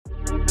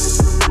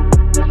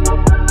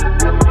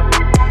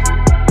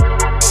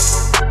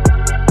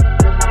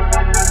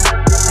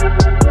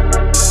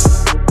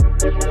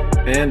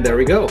And there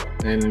we go.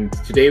 And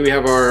today we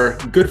have our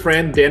good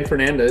friend Dan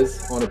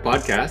Fernandez on the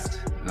podcast.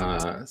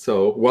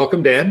 So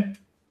welcome, Dan.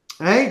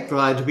 Hey,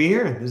 glad to be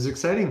here. This is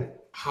exciting.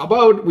 How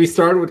about we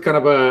start with kind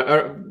of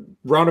a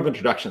round of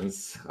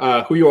introductions?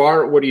 Who you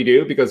are, what do you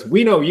do? Because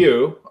we know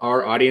you,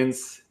 our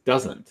audience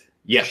doesn't.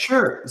 Yes.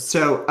 Sure.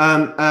 So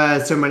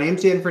my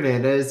name's Dan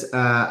Fernandez.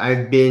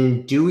 I've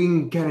been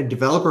doing kind of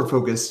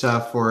developer-focused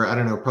stuff for, I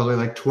don't know, probably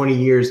like 20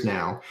 years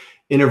now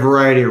in a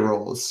variety of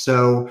roles.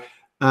 So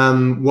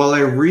while I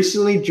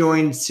recently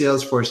joined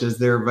Salesforce as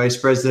their vice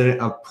president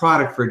of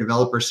product for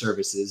developer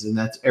services, and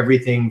that's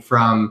everything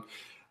from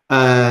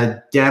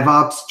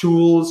DevOps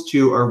tools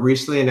to our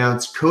recently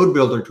announced Code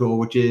Builder tool,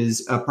 which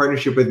is a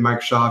partnership with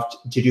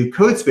Microsoft to do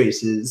code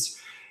spaces,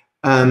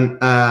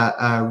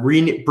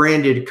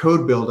 rebranded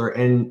Code Builder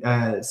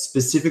and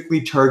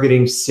specifically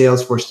targeting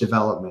Salesforce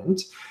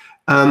development.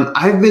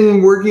 I've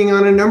been working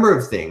on a number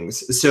of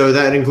things. So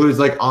that includes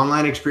like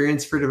online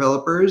experience for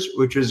developers,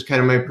 which was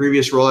kind of my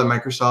previous role at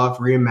Microsoft,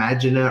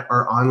 reimagine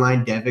our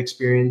online dev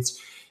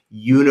experience,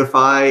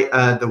 unify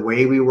the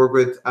way we work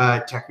with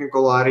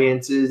technical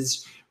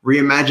audiences,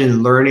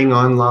 reimagine learning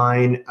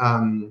online,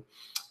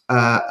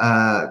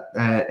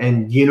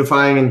 and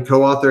unifying and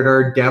co-authored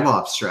our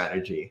DevOps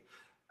strategy.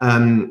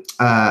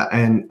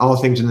 And all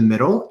things in the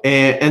middle,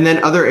 and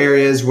then other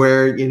areas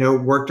where,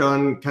 worked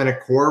on kind of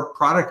core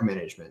product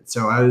management.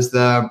 So I was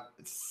the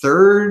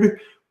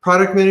third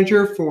product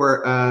manager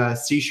for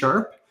C#.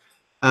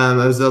 I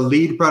was the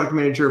lead product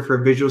manager for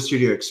Visual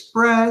Studio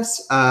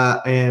Express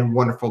and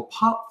wonderful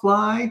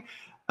Popfly,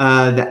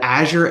 the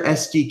Azure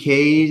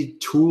SDK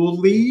tool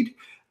lead,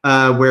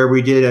 where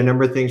we did a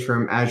number of things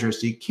from Azure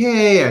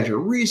SDK, Azure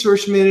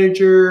Resource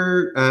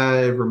Manager,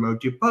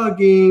 remote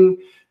debugging,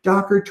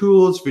 Docker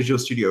tools, Visual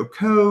Studio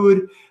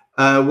Code,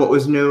 what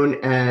was known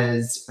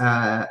as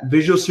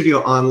Visual Studio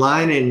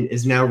Online and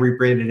is now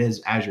rebranded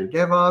as Azure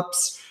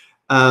DevOps.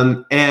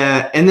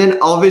 And then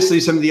obviously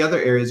some of the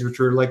other areas, which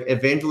were like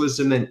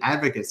evangelism and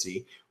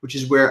advocacy, which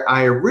is where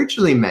I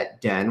originally met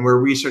Dan,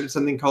 where we started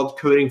something called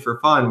Coding for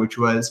Fun, which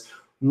was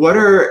what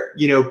are,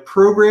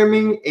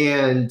 programming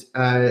and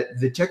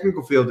the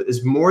technical field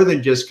is more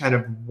than just kind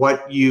of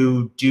what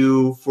you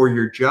do for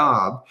your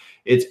job.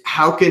 It's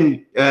how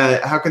can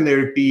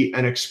there be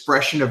an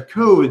expression of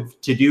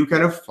code to do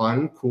kind of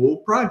fun, cool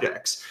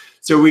projects.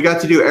 So we got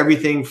to do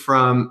everything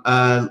from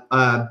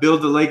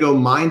build the Lego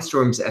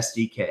Mindstorms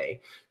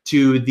SDK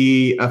to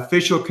the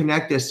official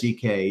Connect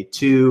SDK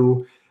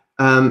to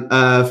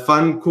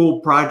fun, cool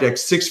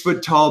projects,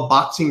 6-foot-tall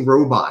boxing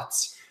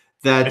robots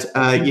that,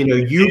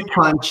 you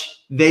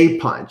punch, they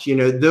punch,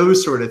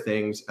 those sort of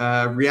things.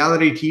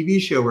 Reality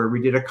TV show where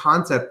we did a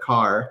concept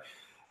car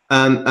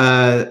called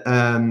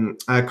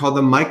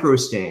the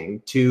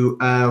MicroStang, to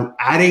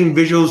adding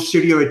Visual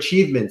Studio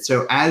achievements.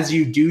 So as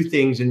you do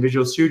things in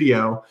Visual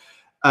Studio,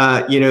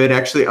 it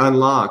actually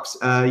unlocks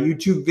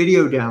YouTube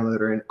video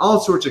downloader and all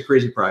sorts of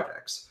crazy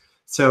projects.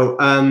 So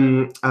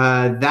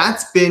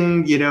that's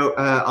been,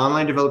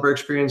 online developer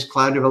experience,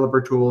 cloud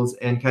developer tools,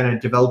 and kind of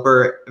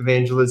developer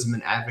evangelism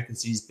and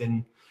advocacy has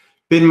been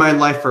my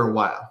life for a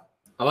while.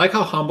 I like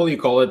how humble you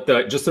call it,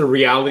 just a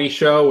reality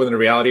show when the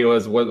reality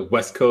was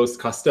West Coast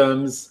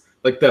Customs,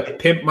 like the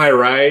Pimp My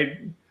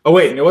Ride. Oh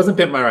wait, it wasn't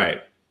Pimp My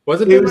Ride.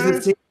 Was it? It was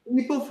the same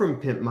people from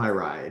Pimp My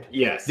Ride.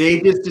 Yes. They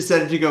just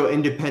decided to go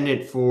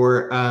independent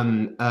for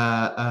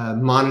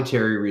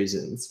monetary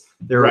reasons.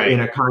 They were in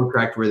a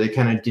contract where they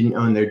kind of didn't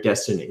own their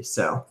destiny.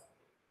 So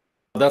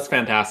that's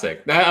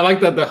fantastic. I like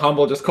that the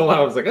humble just call out.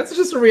 I was like, that's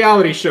just a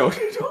reality show.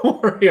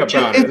 Don't worry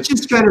about it. It's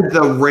just kind of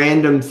the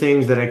random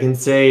things that I can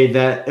say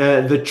that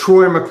the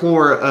Troy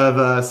McClure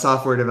of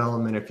software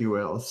development, if you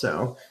will.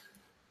 So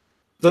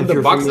if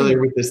you're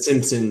familiar with The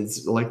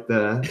Simpsons, like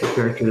the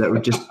character that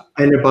would just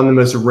end up on the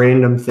most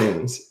random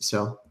things.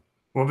 So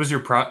what was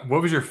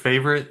your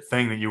favorite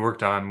thing that you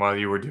worked on while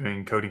you were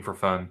doing Coding for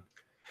Fun?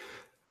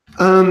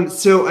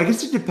 So I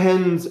guess it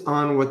depends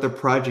on what the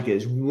project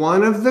is.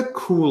 One of the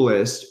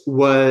coolest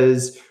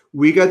was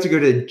we got to go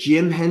to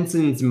Jim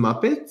Henson's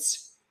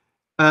Muppets.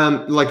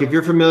 Like if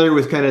you're familiar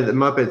with kind of the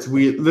Muppets,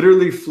 we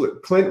literally flew,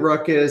 Clint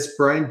Ruckus,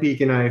 Brian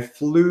Peake, and I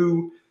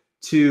flew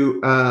to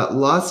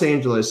Los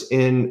Angeles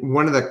in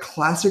one of the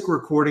classic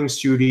recording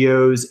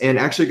studios and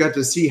actually got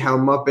to see how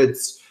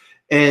Muppets,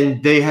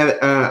 and they had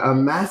a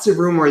massive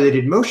room where they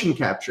did motion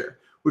capture,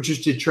 which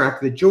is to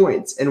track the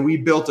joints. And we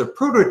built a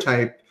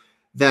prototype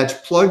that's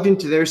plugged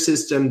into their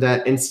system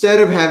that instead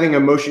of having a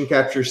motion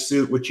capture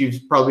suit, which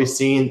you've probably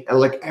seen,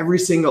 like every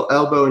single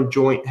elbow and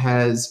joint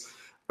has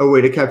a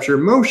way to capture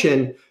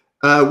motion,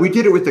 we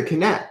did it with the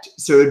Connect.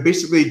 So it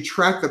basically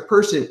tracked the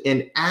person,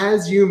 and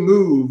as you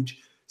moved,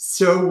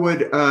 so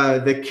would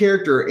the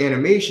character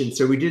animation.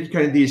 So we did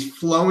kind of these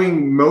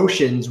flowing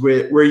motions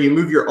where you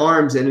move your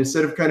arms, and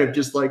instead of kind of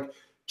just like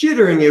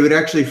jittering, it would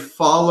actually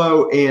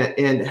follow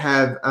and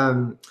have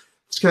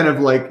it's kind of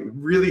like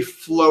really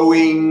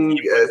flowing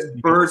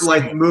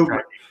bird-like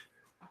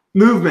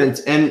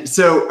movement. And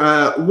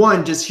so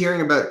one, just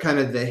hearing about kind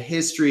of the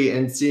history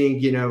and seeing,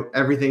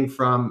 everything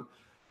from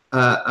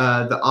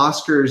the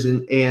Oscars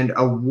and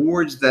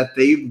awards that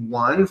they've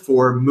won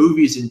for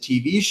movies and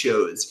TV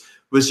shows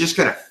was just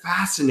kind of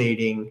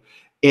fascinating.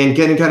 And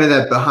getting kind of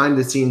that behind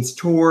the scenes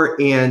tour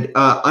and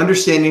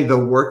understanding the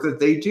work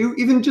that they do,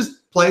 even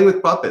just playing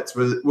with puppets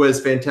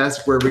was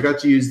fantastic, where we got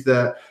to use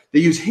they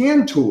use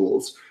hand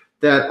tools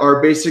that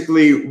are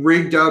basically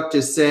rigged up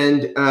to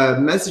send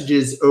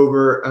messages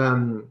over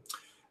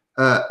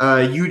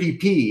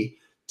UDP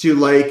to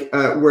like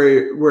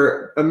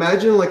where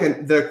imagine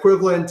like the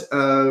equivalent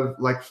of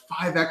like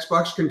 5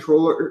 Xbox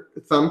controller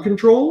thumb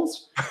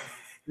controls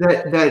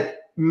that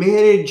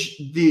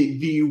manage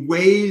the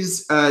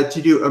ways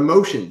to do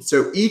emotion.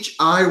 So each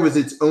eye was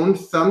its own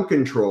thumb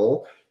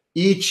control,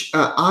 each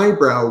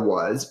eyebrow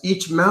was,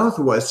 each mouth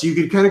was. So you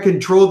could kind of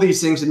control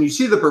these things, and you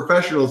see the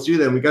professionals do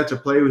them. We got to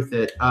play with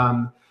it.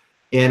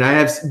 And I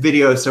have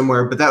video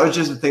somewhere, but that was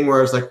just a thing where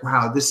I was like,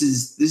 wow, this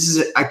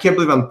is I can't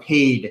believe I'm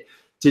paid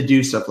to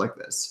do stuff like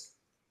this.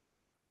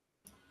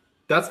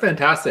 That's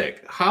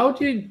fantastic. How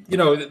did,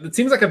 it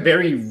seems like a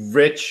very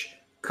rich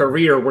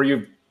career where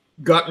you've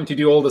gotten to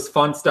do all this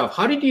fun stuff.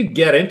 How did you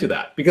get into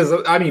that? Because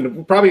I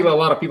mean, probably a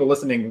lot of people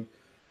listening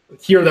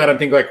hear that and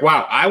think like,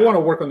 wow, I want to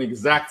work on the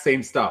exact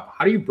same stuff.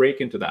 How do you break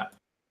into that?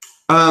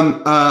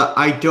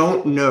 I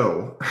don't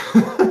know.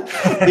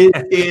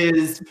 It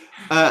is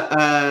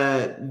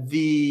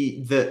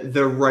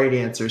the right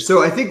answer.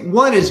 So I think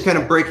one is kind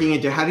of breaking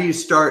into how do you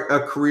start a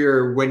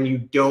career when you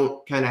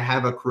don't kind of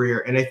have a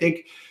career. And I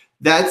think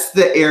that's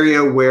the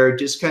area where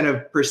just kind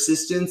of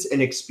persistence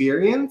and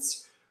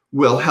experience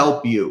will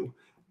help you.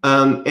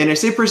 And I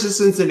say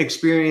persistence and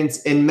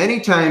experience, and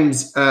many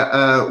times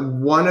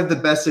one of the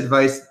best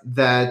advice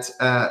that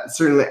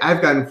certainly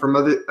I've gotten from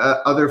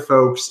other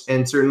folks,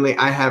 and certainly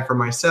I have for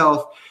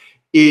myself,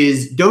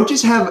 is don't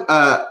just have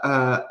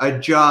a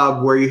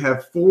job where you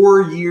have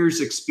 4 years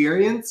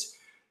experience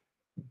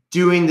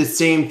doing the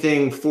same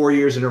thing 4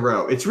 years in a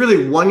row. It's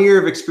really 1 year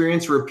of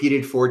experience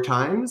repeated 4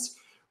 times.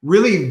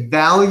 Really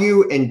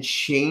value and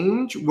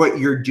change what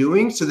you're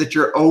doing so that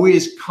you're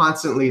always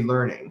constantly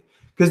learning.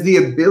 Because the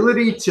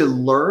ability to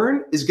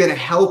learn is going to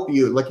help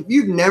you. Like if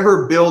you've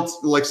never built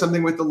like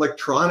something with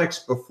electronics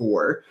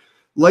before,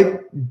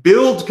 like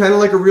build kind of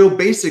like a real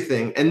basic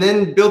thing, and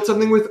then build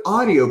something with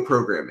audio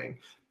programming,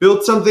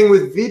 build something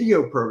with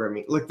video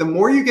programming. Like the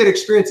more you get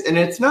experience, and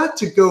it's not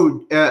to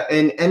go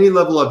in any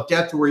level of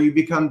depth where you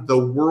become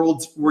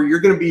where you're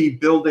going to be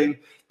building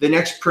the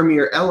next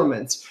premier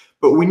elements.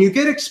 But when you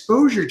get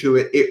exposure to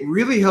it, it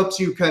really helps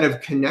you kind of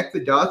connect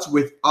the dots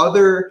with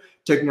other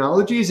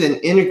technologies and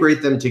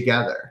integrate them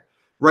together,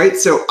 right?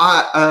 So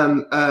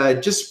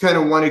just kind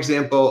of one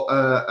example,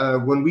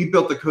 when we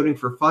built the Coding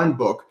for Fun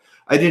book,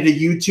 I did a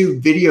YouTube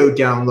video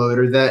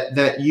downloader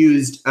that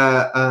used,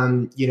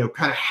 kind of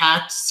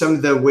hacked some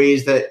of the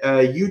ways that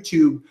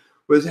YouTube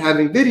was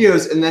having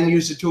videos, and then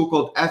used a tool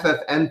called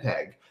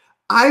FFmpeg.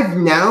 I've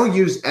now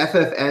used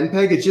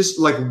FFmpeg. It's just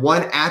like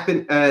one app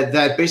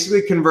that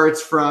basically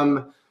converts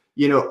from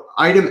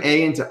item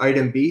A into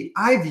item B.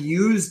 I've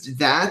used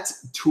that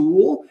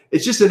tool.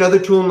 It's just another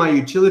tool in my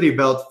utility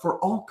belt for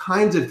all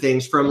kinds of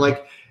things, from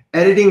like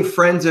editing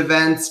friends'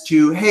 events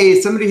to, hey,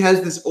 somebody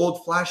has this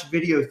old Flash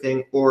video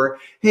thing, or,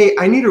 hey,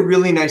 I need a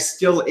really nice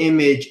still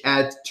image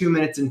at 2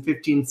 minutes and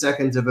 15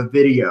 seconds of a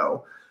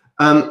video.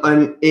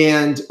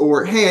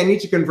 Or, hey, I need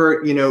to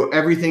convert,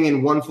 everything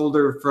in one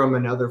folder from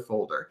another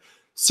folder.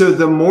 So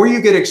the more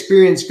you get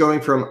experience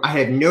going from, I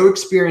have no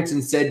experience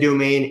in said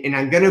domain and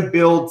I'm going to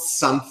build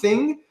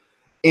something,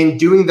 and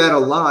doing that a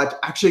lot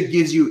actually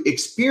gives you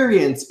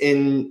experience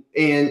in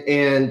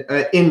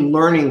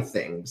learning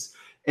things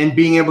and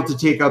being able to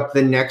take up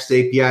the next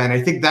API. And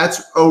I think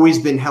that's always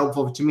been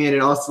helpful to me. And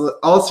it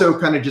also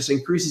kind of just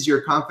increases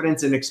your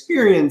confidence and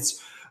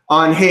experience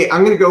on, hey,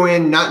 I'm going to go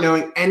in not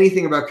knowing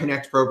anything about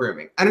Connect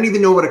programming. I don't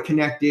even know what a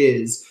Connect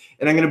is.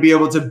 And I'm going to be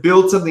able to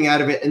build something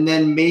out of it and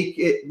then make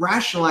it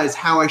rationalize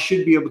how I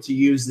should be able to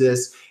use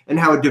this and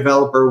how a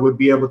developer would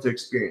be able to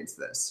experience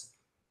this.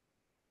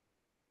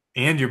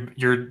 And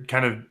you're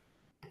kind of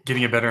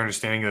getting a better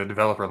understanding of the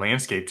developer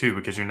landscape too,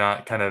 because you're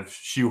not kind of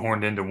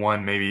shoehorned into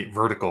one maybe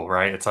vertical,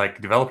 right? It's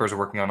like developers are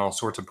working on all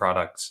sorts of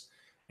products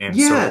and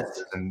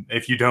services. And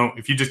if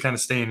you just kind of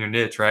stay in your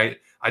niche, right?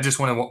 I just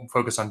want to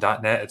focus on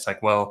 .NET. It's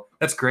like, well,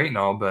 that's great and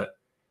all, but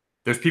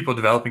there's people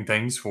developing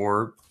things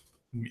for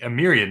a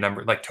myriad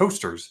number, like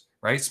toasters,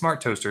 right?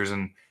 Smart toasters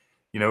and,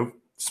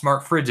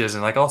 smart fridges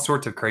and like all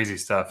sorts of crazy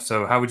stuff.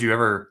 So how would you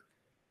ever,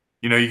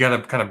 you got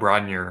to kind of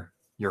broaden your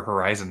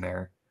horizon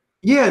there.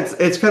 Yeah,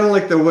 it's kind of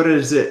like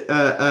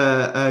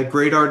a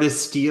great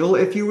artist steal,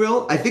 if you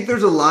will. I think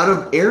there's a lot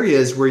of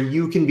areas where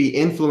you can be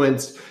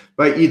influenced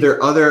by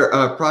either other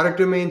product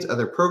domains,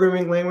 other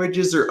programming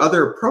languages, or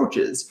other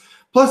approaches.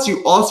 Plus,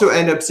 you also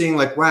end up seeing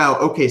like, wow,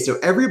 okay, so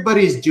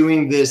everybody's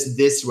doing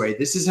this way.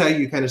 This is how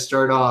you kind of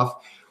start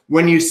off.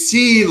 When you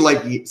see,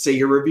 like, say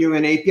you're reviewing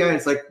an API, and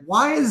it's like,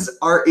 why is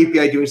our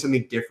API doing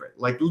something different?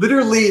 Like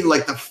literally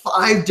like the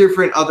 5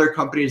 different other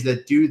companies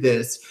that do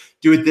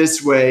it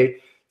this way.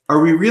 Are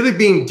we really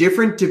being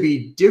different to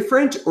be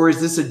different, or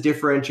is this a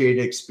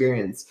differentiated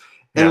experience?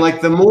 And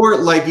like the more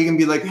like you can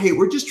be like, hey,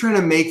 we're just trying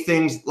to make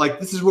things like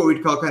this is what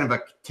we'd call kind of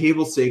a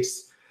table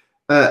stakes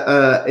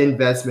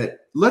investment.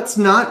 Let's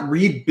not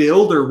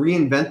rebuild or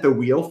reinvent the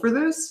wheel for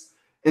this.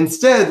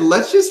 Instead,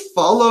 let's just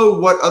follow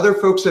what other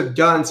folks have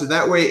done. So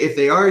that way, if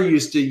they are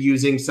used to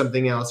using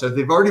something else, or if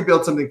they've already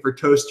built something for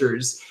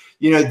toasters,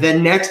 you know, the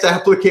next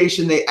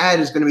application they add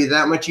is going to be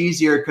that much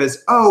easier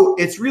because, oh,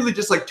 it's really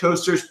just like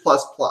toasters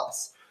plus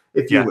plus,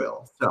 if you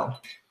will.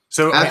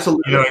 So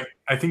absolutely.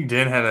 I think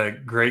Dan had a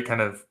great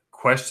kind of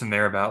question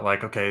there about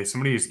like, okay,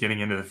 somebody who's getting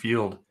into the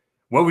field,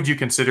 what would you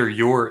consider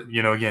your,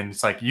 again,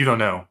 it's like, you don't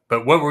know,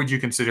 but what would you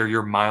consider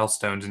your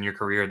milestones in your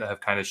career that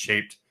have kind of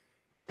shaped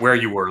where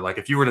you were? Like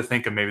if you were to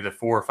think of maybe the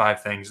 4 or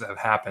 5 things that have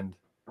happened,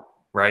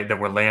 right, that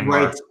were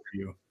landmarks for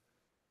you.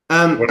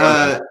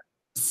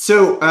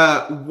 So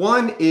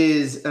one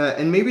is,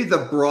 and maybe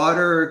the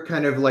broader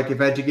kind of like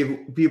if I had to give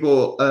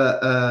people,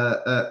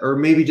 or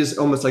maybe just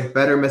almost like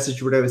better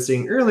message what I was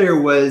saying earlier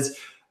was,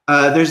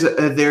 there's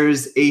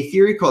a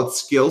theory called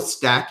skill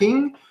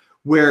stacking,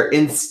 where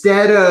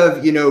instead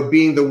of,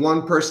 being the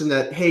one person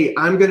that, hey,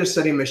 I'm going to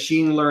study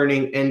machine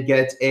learning and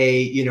get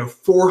a,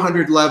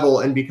 400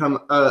 level and become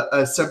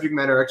a subject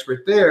matter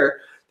expert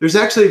there, there's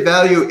actually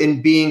value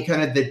in being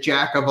kind of the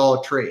jack of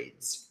all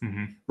trades,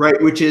 right?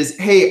 Which is,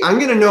 hey, I'm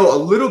going to know a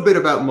little bit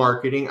about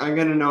marketing. I'm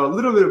going to know a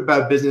little bit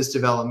about business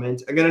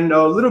development. I'm going to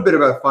know a little bit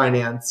about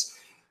finance.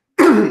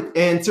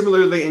 And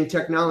similarly in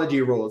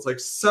technology roles, like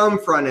some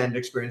front end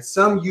experience,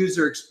 some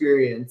user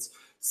experience,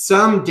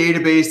 some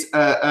database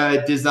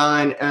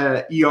design,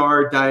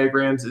 ER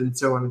diagrams, and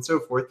so on and so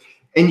forth.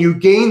 And you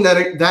gain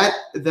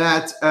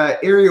that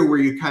area where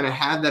you kind of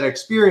have that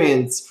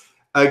experience.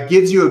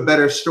 Gives you a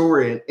better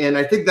story. And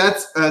I think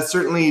that's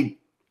certainly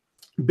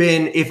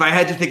been, if I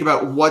had to think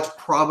about what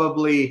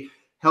probably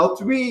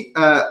helped me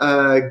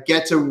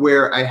get to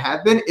where I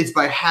have been, it's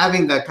by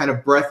having that kind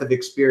of breadth of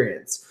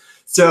experience.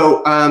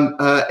 So,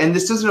 and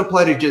this doesn't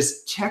apply to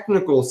just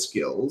technical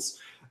skills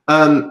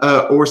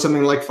or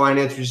something like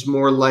finance, which is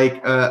more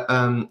like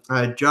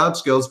job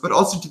skills, but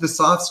also to the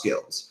soft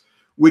skills,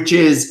 which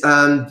is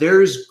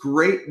there's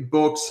great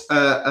books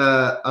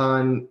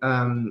on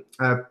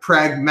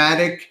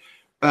pragmatic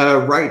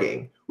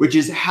writing, which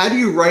is how do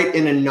you write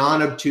in a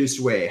non-obtuse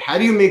way? How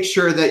do you make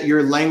sure that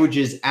your language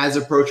is as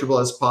approachable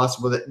as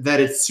possible, that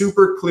it's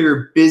super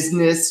clear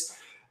business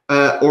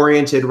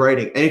oriented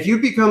writing? And if you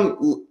become,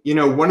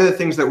 one of the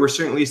things that we're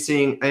certainly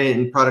seeing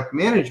in product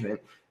management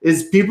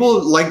is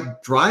people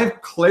like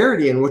drive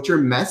clarity in what your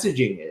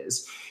messaging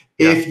is.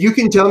 Yeah. If you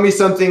can tell me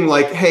something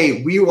like,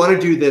 hey, we want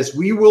to do this,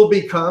 we will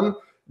become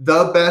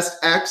the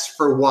best X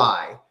for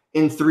Y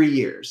in 3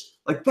 years.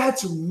 Like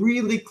that's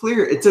really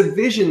clear. It's a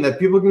vision that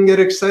people can get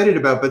excited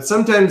about, but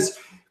sometimes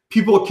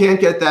people can't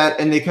get that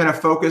and they kind of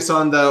focus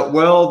on the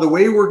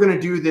way we're going to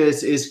do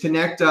this is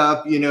connect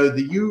up,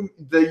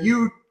 the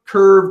U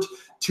curved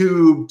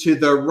tube to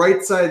the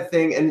right side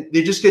thing, and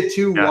they just get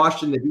too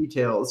washed in the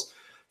details.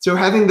 So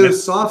having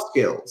those soft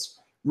skills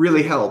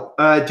really help.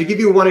 To give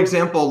you one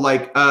example,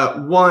 like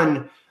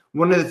one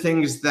of the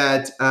things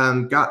that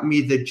got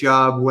me the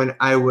job when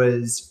I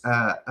was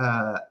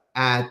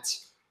at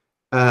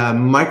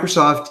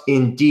Microsoft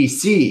in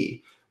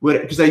DC,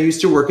 because I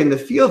used to work in the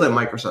field at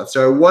Microsoft.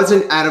 So I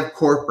wasn't out of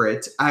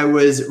corporate. I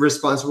was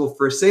responsible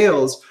for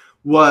sales.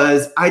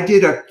 I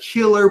did a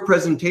killer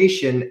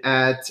presentation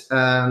at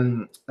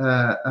one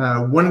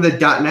of the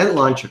 .NET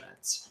launch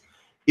events.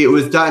 It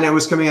was .NET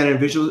was coming out in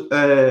Visual.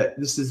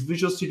 This is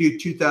Visual Studio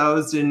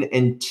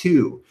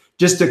 2002.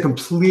 Just to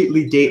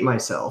completely date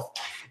myself.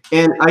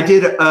 And I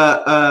did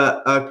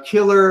a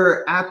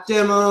killer app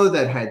demo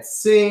that had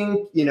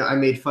sync. I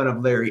made fun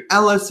of Larry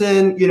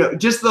Ellison.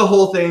 Just the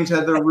whole thing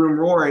had the room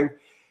roaring.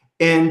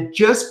 And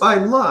just by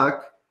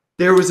luck,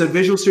 there was a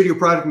Visual Studio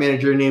product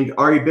manager named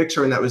Ari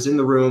Bixhorn that was in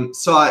the room,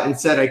 saw it and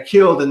said, I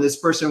killed, and this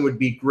person would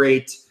be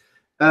great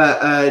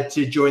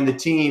to join the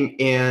team.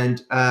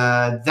 And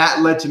that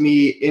led to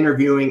me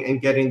interviewing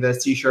and getting the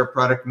C#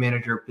 product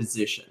manager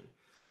position.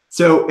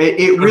 So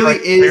it really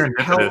is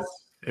helpful.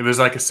 It was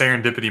like a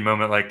serendipity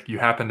moment. Like you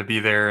happened to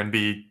be there and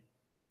be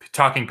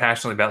talking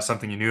passionately about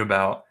something you knew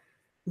about.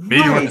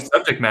 Maybe you weren't a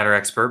subject matter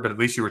expert, but at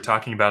least you were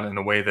talking about it in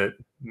a way that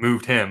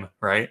moved him,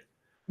 right?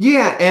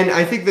 Yeah, and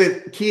I think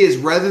the key is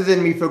rather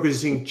than me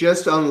focusing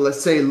just on,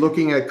 let's say,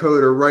 looking at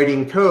code or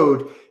writing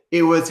code,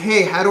 it was,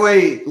 hey, how do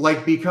I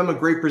become a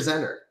great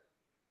presenter?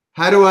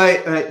 How do I,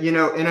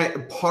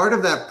 and part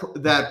of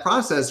that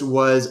process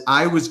was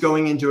I was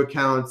going into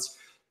accounts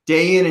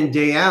day in and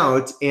day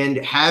out and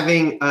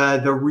having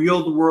the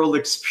real world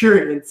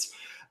experience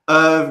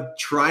of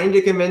trying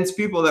to convince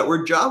people that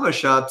were Java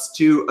shops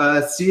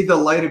to see the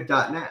light of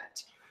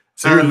 .NET.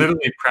 So you're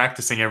literally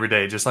practicing every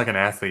day, just like an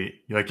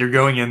athlete. You're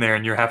going in there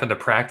and you're having to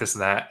practice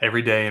that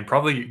every day. And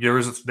probably there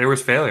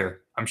was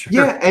failure, I'm sure.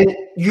 Yeah, and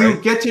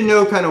you get to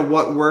know kind of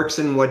what works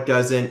and what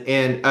doesn't.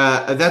 And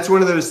that's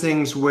one of those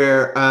things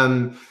where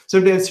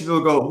sometimes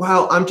people go,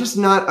 wow, I'm just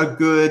not a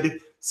good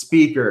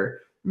speaker.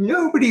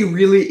 Nobody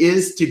really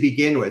is to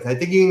begin with. I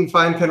think you can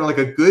find kind of like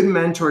a good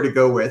mentor to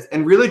go with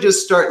and really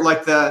just start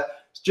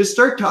just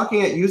start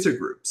talking at user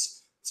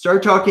groups.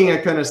 Start talking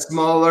at kind of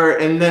smaller,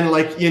 and then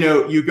like, you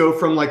know, you go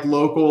from like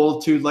local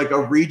to like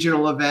a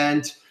regional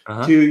event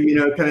to, you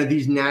know, kind of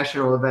these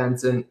national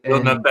events, and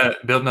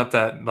building up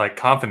that like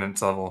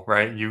confidence level,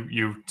 right?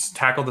 You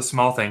tackle the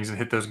small things and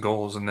hit those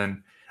goals. And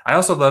then I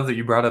also love that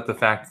you brought up the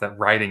fact that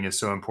writing is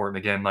so important.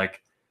 Again,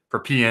 like for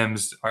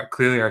PMs,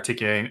 clearly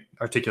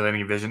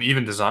articulating a vision,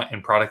 even design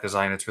and product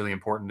design, it's really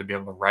important to be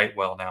able to write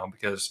well now,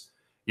 because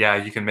yeah,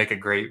 you can make a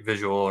great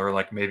visual or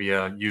like maybe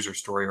a user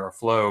story or a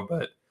flow,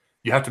 but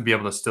you have to be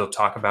able to still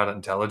talk about it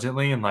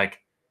intelligently. And like,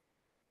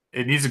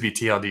 it needs to be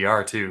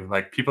TLDR too.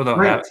 Like people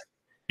don't have,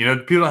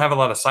 people don't have a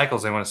lot of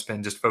cycles they want to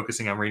spend just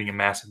focusing on reading a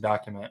massive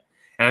document.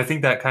 And I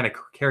think that kind of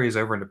carries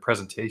over into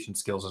presentation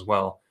skills as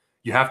well.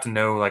 You have to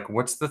know, like,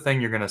 what's the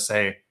thing you're going to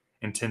say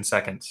in 10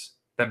 seconds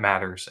that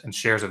matters and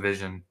shares a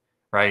vision,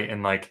 right?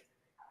 And like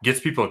gets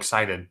people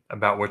excited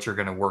about what you're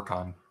going to work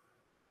on.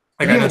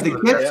 Like, yeah,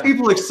 the gets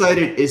people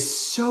excited is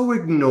so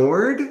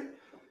ignored,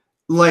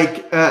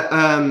 like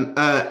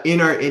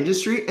in our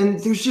industry. And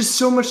there's just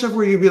so much stuff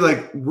where you'd be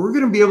like, we're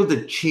going to be able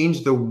to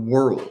change the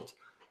world,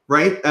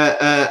 right?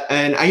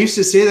 And I used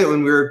to say that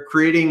when we were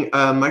creating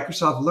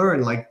Microsoft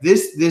Learn, like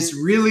this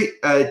really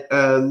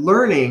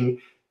learning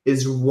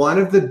is one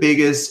of the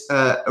biggest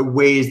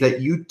ways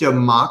that you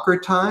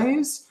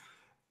democratize.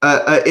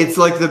 It's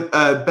like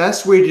the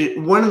best way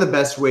to, one of the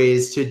best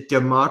ways to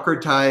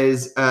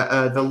democratize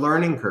the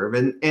learning curve,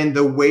 and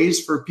the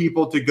ways for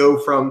people to go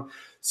from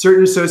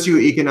certain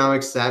socioeconomic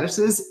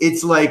statuses.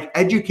 It's like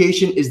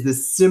education is the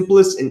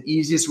simplest and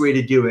easiest way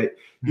to do it.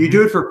 You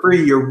do it for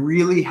free, you're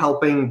really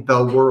helping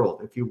the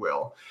world, if you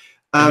will.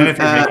 And then if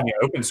you're making it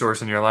open source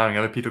and you're allowing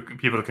other people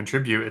to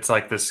contribute, it's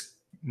like this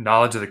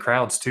knowledge of the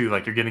crowds too.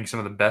 Like you're getting some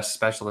of the best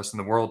specialists in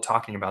the world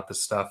talking about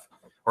this stuff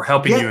or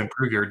helping you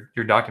improve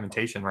your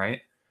documentation,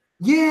 right?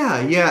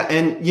 Yeah.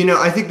 And, you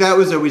know, I think that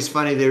was always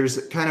funny.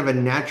 There's kind of a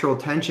natural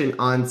tension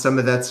on some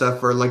of that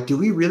stuff where like, do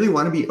we really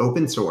want to be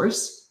open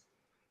source?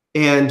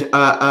 And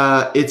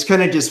it's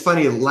kind of just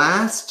funny.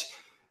 Last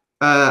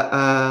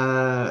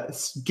GitHub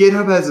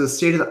has a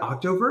State of the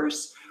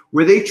Octoverse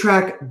where they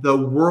track the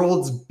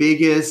world's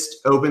biggest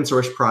open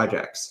source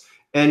projects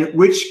and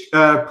which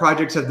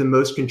projects have the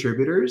most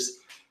contributors.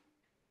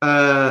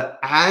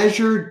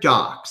 Azure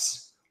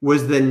Docs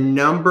was the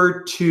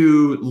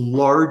 #2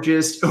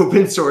 largest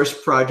open source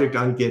project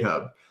on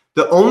GitHub.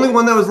 The only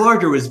one that was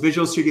larger was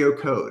Visual Studio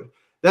Code.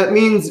 That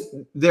means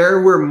there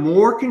were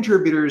more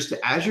contributors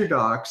to Azure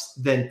Docs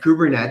than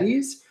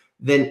Kubernetes,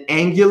 than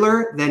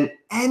Angular, than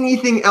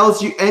anything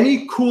else,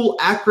 any cool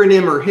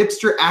acronym or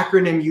hipster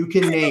acronym you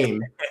can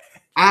name.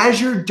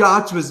 Azure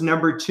Docs was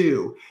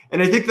 #2.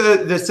 And I think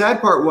the sad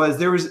part was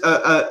there was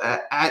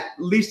at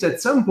least at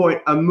some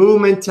point a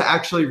movement to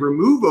actually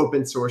remove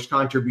open source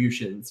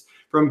contributions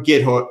from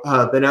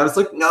GitHub. And I was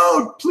like,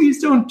 no,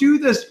 please don't do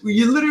this.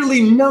 You're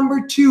literally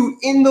 #2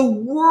 in the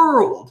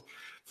world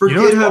for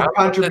GitHub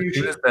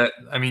contributions.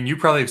 I mean, you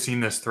probably have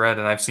seen this thread,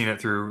 and I've seen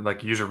it through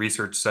like user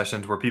research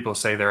sessions where people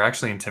say they're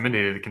actually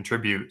intimidated to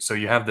contribute. So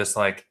you have this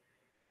like,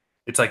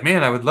 it's like,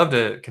 man, I would love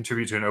to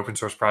contribute to an open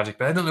source project,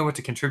 but I don't know what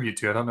to contribute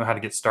to. I don't know how to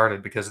get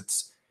started because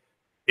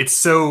it's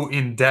so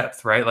in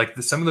depth, right? Like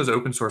some of those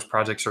open source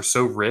projects are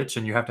so rich,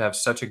 and you have to have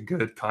such a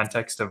good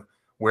context of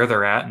where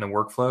they're at in the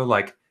workflow.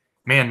 Like,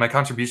 man, my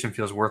contribution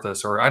feels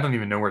worthless, or I don't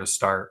even know where to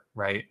start,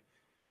 right?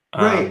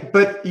 Right,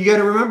 but you got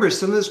to remember,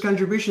 some of those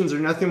contributions are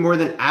nothing more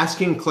than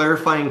asking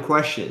clarifying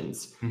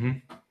questions.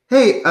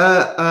 Hey,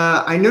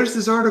 I noticed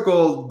this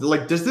article,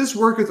 like, does this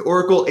work with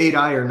Oracle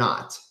 8i or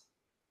not?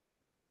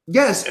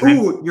 Yes.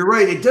 Ooh, you're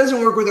right. It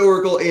doesn't work with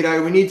Oracle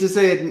 8i. We need to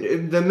say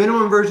it. The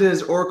minimum version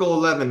is Oracle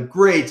 11.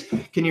 Great.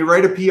 Can you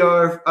write a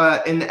PR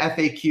in the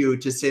FAQ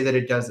to say that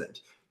it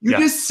doesn't? You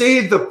just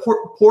saved the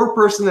poor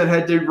person that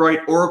had to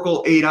write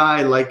Oracle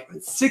 8i like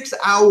 6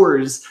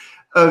 hours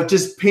of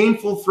just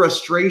painful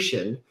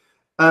frustration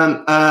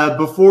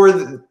before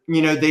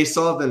they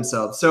solve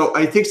themselves. So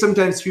I think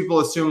sometimes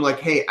people assume like,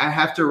 hey, I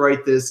have to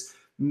write this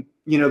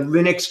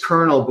Linux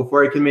kernel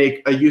before I can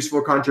make a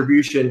useful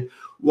contribution,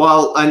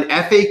 while an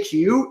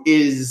FAQ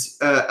is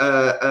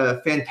a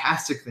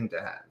fantastic thing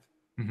to have.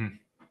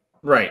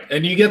 Right.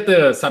 And you get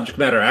the subject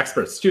matter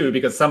experts too,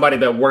 because somebody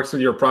that works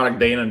with your product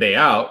day in and day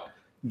out,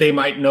 they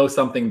might know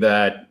something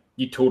that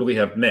you totally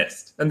have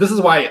missed. And this is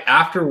why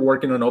after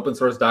working on open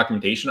source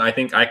documentation, I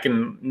think I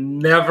can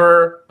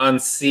never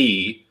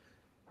unsee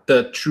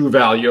the true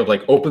value of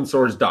like open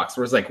source docs,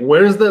 where it's like,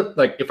 where's the,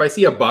 like, if I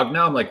see a bug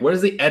now, I'm like,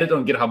 where's the edit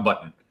on GitHub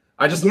button?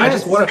 I just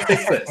want to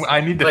fix this.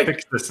 I need to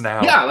fix this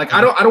now. Yeah, like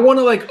I don't want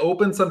to like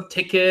open some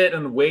ticket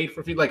and wait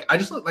for feedback. I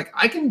just like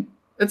I can.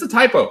 It's a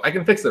typo. I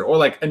can fix it, or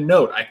like a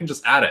note. I can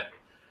just add it.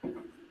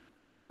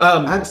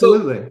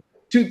 Absolutely.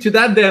 So to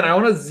that, Dan, I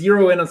want to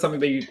zero in on something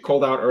that you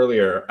called out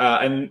earlier,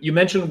 and you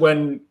mentioned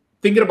when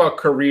thinking about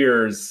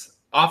careers,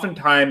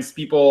 oftentimes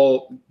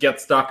people get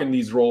stuck in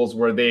these roles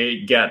where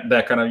they get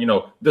that kind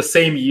of the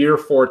same year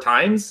 4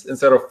 times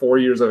instead of 4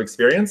 years of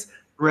experience.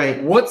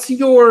 Right. What's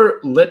your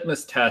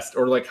litmus test,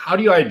 or like, how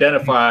do you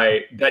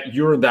identify that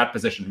you're in that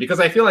position? Because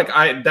I feel like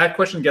that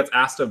question gets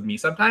asked of me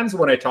sometimes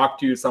when I talk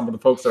to some of the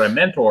folks that I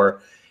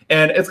mentor,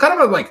 and it's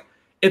kind of like,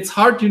 it's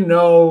hard to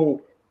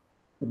know,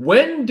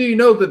 when do you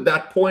know that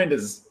that point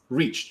is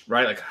reached,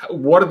 right? Like,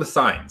 what are the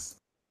signs?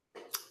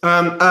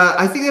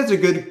 I think that's a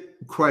good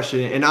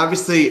question, and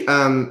obviously,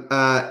 I'm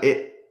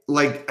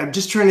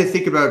just trying to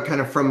think about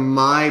kind of from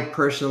my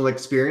personal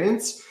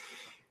experience.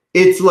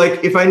 It's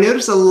like, if I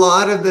notice a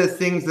lot of the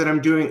things that I'm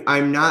doing,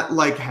 I'm not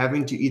like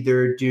having to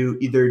either do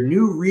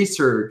new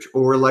research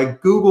or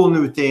like Google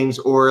new things,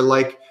 or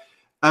like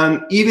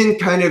even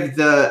kind of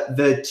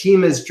the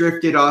team has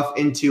drifted off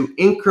into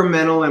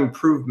incremental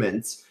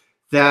improvements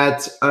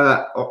that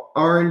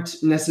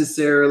aren't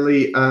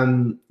necessarily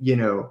have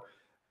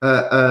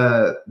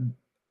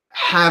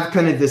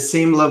kind of the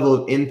same level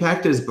of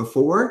impact as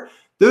before.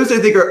 Those,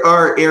 I think,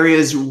 are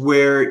areas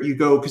where you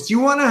go, because you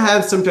want to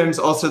have sometimes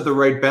also the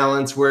right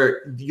balance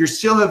where you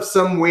still have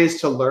some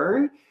ways to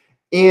learn.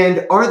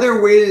 And are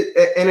there ways,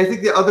 and I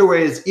think the other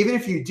way is, even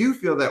if you do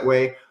feel that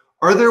way,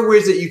 are there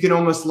ways that you can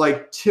almost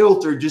like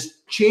tilt or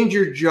just change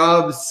your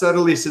job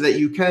subtly so that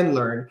you can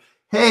learn?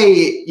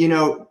 Hey,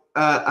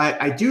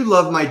 I do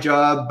love my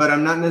job, but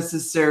I'm not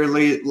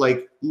necessarily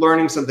like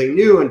learning something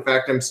new. In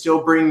fact, I'm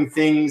still bringing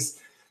things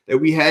that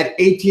we had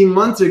 18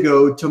 months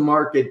ago to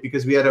market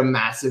because we had a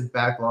massive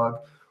backlog.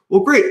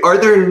 Well, great. Are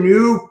there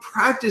new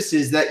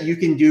practices that you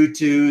can do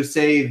to,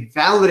 say,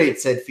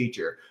 validate said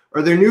feature?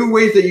 Are there new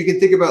ways that you can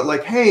think about,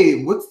 like,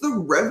 hey, what's the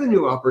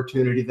revenue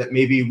opportunity that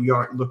maybe we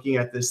aren't looking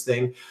at this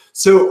thing?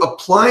 So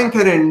applying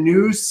kind of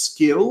new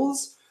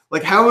skills,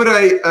 like how would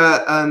I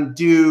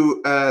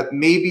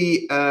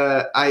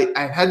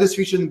I've had this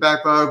feature in the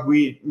backlog.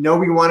 We know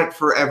we want it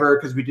forever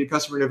because we did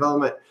customer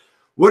development.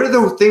 What are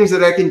the things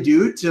that I can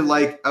do to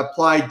like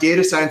apply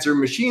data science or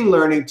machine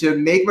learning to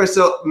make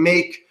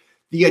understanding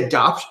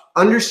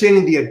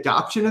the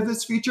adoption of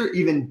this feature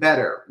even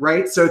better,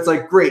 right? So it's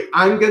like, great,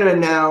 I'm gonna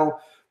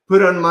now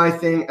put on my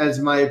thing as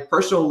my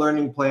personal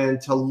learning plan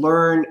to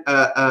learn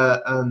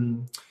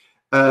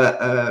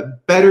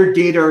better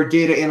data or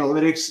data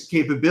analytics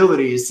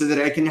capabilities so that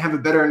I can have a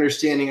better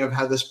understanding of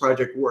how this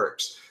project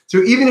works. So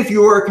even if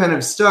you are kind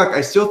of stuck,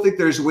 I still think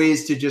there's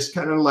ways to just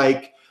kind of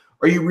like,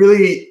 are you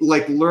really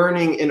like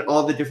learning in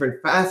all the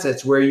different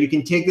facets where you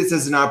can take this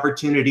as an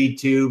opportunity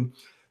to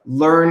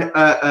learn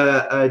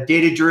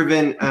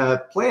data-driven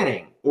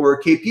planning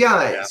or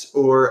KPIs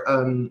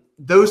or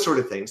those sort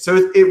of things.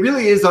 So it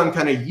really is on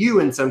kind of you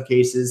in some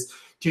cases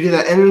to do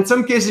that. And in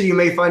some cases you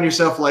may find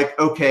yourself like,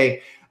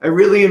 okay, I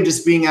really am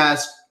just being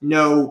asked,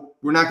 no,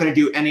 we're not going to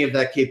do any of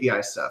that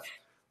KPI stuff.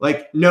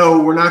 Like,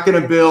 no, we're not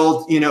going to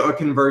build, a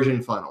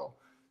conversion funnel.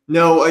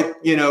 No,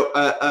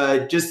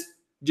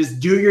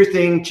 just do your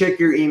thing, check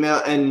your email,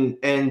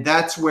 and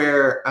that's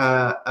where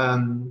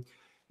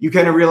you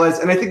kind of realize.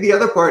 And I think the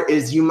other part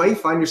is you might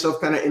find yourself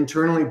kind of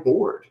internally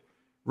bored,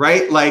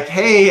 right? Like,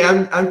 hey,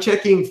 I'm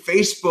checking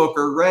Facebook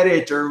or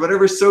Reddit or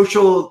whatever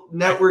social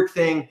network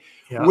thing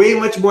way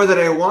much more than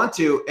I want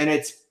to, and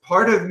it's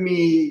part of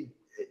me.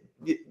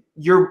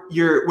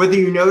 You're whether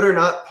you know it or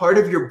not, part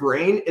of your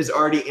brain is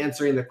already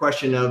answering the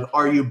question of,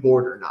 are you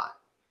bored or not?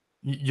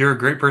 You're a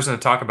great person to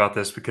talk about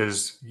this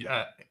because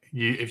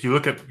if you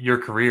look at your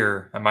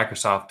career at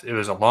Microsoft, it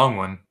was a long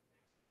one,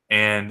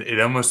 and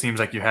it almost seems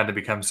like you had to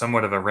become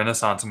somewhat of a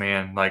Renaissance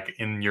man, like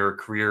in your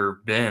career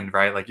bend,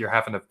 right? Like you're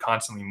having to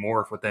constantly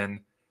morph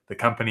within the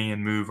company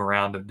and move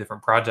around to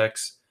different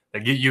projects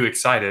that get you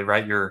excited,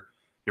 right? You're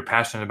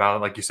passionate about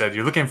it, like you said.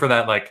 You're looking for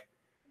that, like,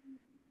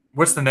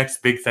 what's the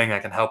next big thing I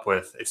can help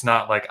with? It's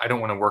not like I don't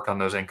want to work on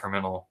those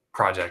incremental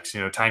projects,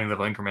 tiny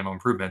little incremental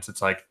improvements.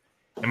 It's like,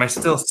 am I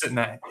still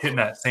hitting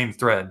that same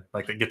thread,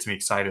 like that gets me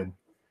excited?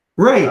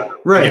 Right.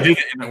 You did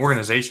it in an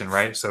organization,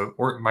 right? So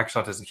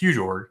Microsoft is a huge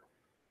org.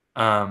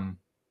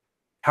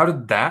 How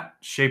did that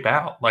shape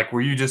out? Like, were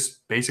you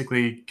just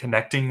basically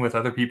connecting with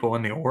other people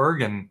in the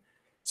org and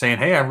saying,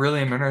 hey, I really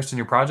am interested in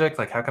your project.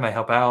 Like, how can I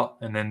help out?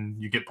 And then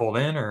you get pulled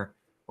in, or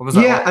what was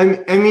that? Yeah,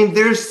 I mean,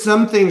 there's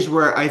some things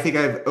where I think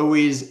I've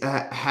always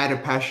had a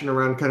passion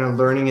around kind of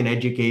learning and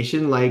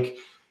education. Like,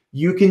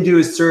 you can do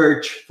a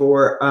search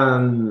for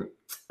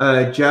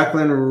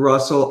Jacqueline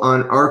Russell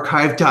on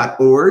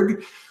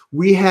archive.org.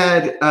 We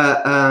had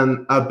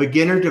a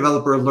beginner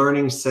developer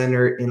learning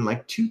center in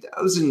like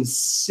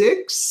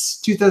 2006,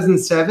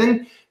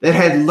 2007 that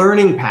had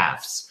learning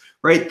paths,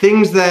 right?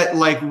 Things that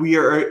like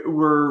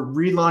were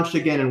relaunched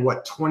again in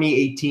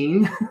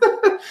 2018.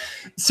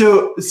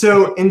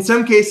 So in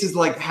some cases,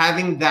 like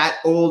having that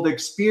old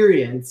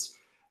experience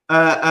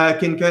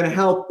can kind of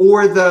help,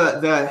 or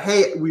the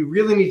hey, we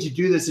really need to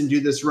do this and do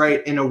this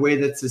right in a way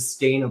that's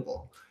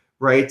sustainable.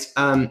 Right.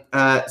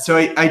 So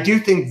I do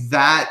think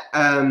that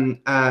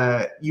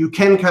you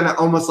can kind of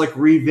almost like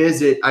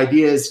revisit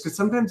ideas because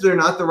sometimes they're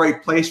not the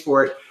right place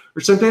for it,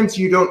 or sometimes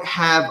you don't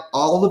have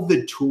all of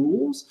the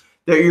tools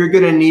that you're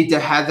going to need to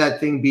have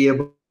that thing be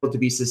able to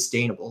be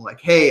sustainable.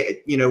 Like,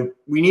 hey,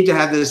 we need to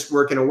have this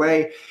work in a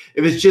way.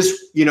 If it's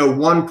just,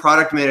 one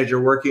product manager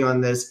working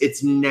on this,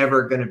 it's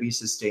never going to be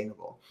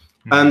sustainable.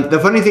 The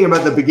funny thing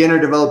about the Beginner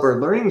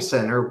Developer Learning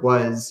Center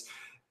was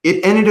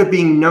it ended up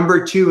being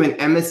 #2 in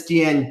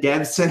MSDN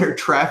Dev Center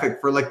traffic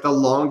for like the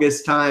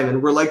longest time.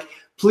 And we're like,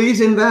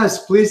 please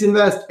invest.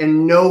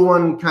 And no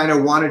one kind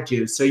of wanted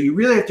to. So you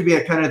really have to be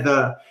at kind of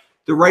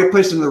the right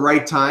place in the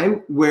right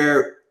time,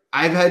 where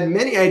I've had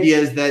many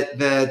ideas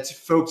that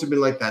folks have been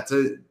like,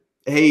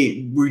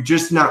 hey, we're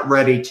just not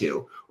ready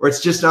to, or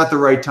it's just not the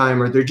right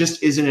time, or there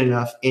just isn't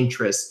enough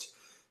interest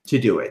to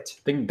do it.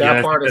 I think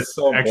that part is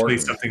so actually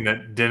important. Something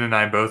that Dan and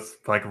I both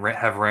like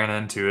have ran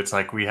into. It's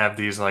like we have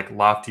these like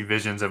lofty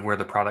visions of where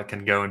the product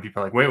can go, and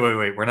people are like, wait,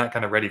 we're not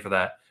kind of ready for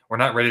that. We're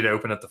not ready to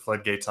open up the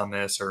floodgates on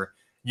this. Or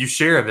you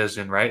share a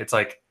vision, right? It's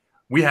like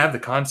we have the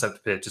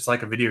concept pitch. It's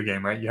like a video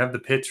game, right? You have the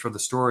pitch for the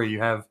story. You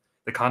have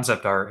the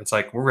concept art. It's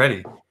like we're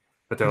ready.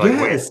 But they're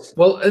like, wait.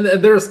 Well, and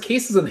there's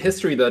cases in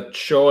history that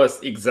show us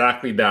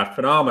exactly that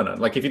phenomenon.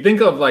 Like if you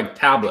think of like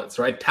tablets,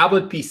 right?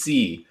 Tablet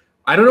PC.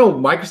 I don't know,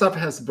 Microsoft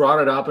has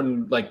brought it up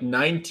in like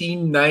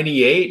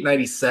 1998,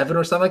 97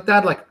 or something like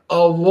that, like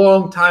a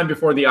long time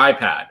before the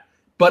iPad,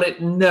 but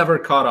it never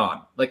caught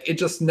on. Like it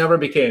just never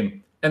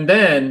became. And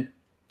then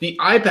the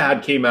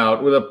iPad came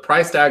out with a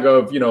price tag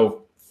of,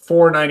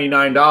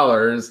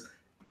 $499.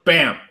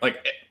 Bam,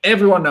 like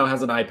everyone now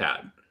has an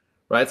iPad.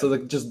 Right. So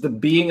just the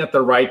being at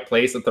the right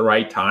place at the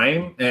right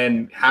time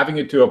and having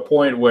it to a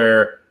point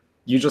where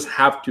you just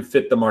have to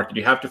fit the market.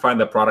 You have to find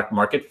the product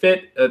market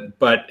fit.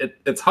 But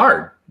it's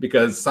hard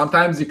because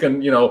sometimes you can,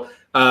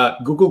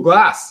 Google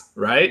Glass,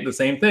 right? The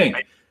same thing.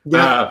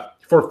 Yeah.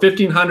 For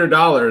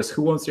 $1,500,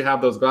 who wants to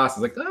have those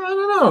glasses? Like, I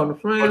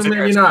don't know,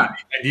 maybe not.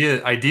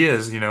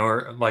 Ideas,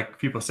 or like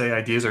people say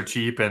ideas are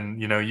cheap,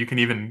 and you can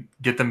even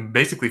get them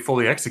basically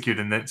fully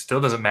executed, and it still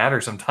doesn't matter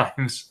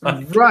sometimes.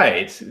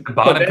 Right. The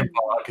bottom can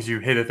fall out because you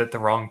hit it at the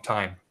wrong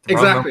time.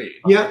 Exactly.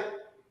 Yeah.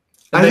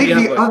 I think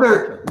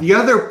the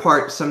other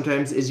part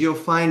sometimes is you'll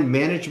find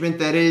management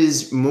that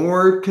is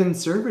more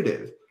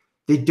conservative.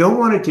 They don't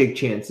want to take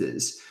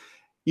chances.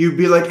 You'd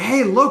be like,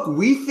 hey, look,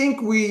 we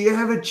think we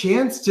have a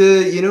chance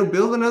to,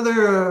 build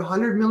another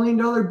 $100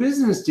 million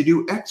business to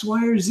do X,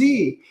 Y, or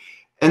Z.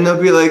 And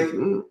they'll be like,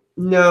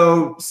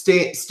 no,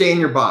 stay in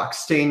your box,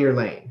 stay in your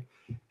lane.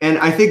 And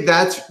I think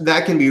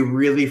that can be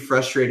really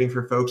frustrating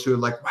for folks who are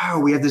like, wow,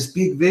 we have this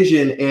big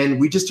vision and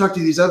we just talked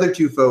to these other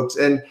two folks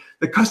and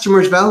the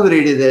customers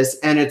validated this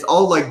and it's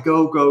all like,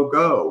 go, go,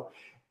 go.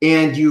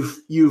 And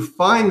you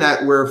find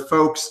that where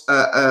folks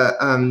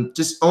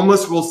just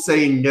almost will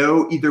say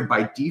no either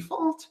by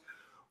default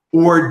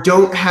or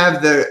don't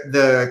have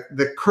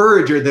the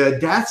courage or the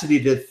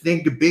audacity to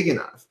think big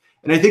enough.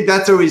 And I think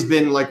that's always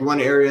been like one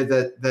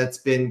area that's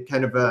been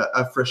kind of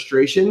a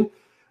frustration.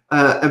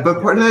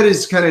 But part of that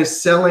is kind of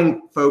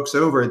selling folks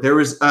over. There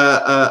was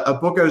a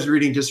book I was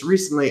reading just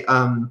recently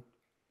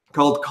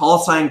called Call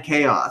Sign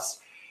Chaos.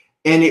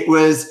 And it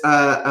was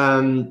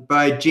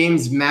by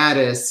James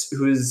Mattis,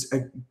 who's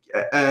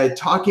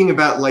talking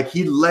about like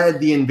he led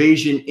the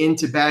invasion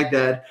into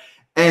Baghdad.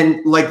 And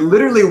like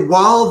literally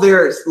while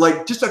they're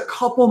like just a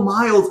couple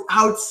miles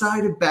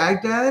outside of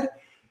Baghdad,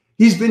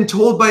 he's been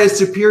told by his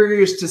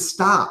superiors to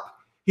stop.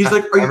 He's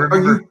like, are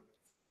you?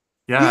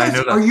 Yeah, yes, I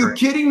know that. Are you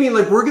kidding me?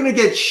 Like, we're going to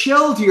get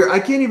shelled here. I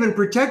can't even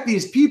protect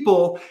these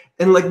people.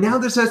 And like, now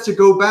this has to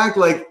go back.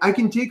 Like, I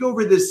can take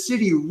over this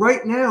city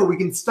right now. We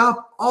can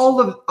stop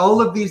all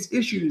of these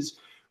issues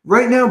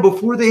right now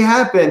before they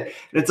happen. And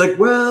it's like,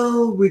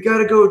 well, we got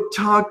to go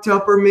talk to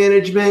upper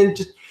management,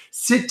 just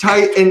sit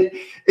tight. And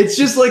it's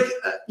just like,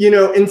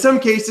 in some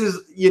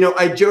cases,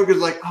 I joke is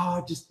like,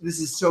 oh, just, this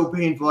is so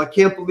painful. I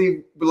can't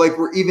believe like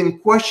we're even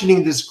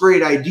questioning this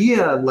great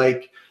idea.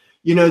 Like,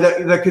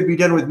 that could be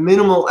done with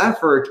minimal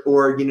effort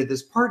or,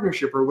 this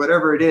partnership or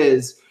whatever it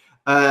is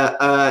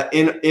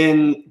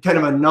in kind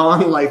of a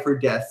non-life or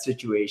death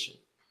situation.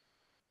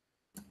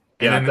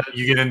 Yeah,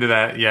 you get into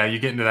that. Yeah, you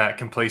get into that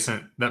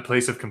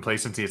place of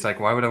complacency. It's like,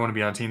 why would I want to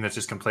be on a team that's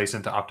just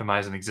complacent to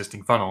optimize an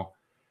existing funnel?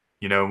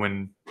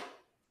 When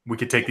we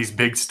could take these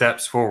big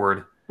steps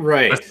forward.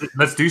 Right.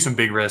 Let's do some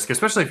big risk,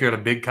 especially if you're at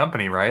a big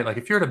company, right? Like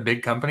if you're at a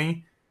big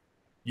company,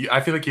 I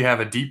feel like you have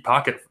a deep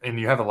pocket and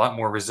you have a lot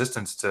more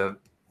resistance to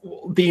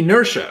the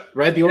inertia,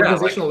 right? The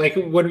organizational, like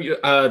when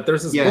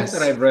there's this book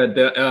that I've read,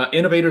 the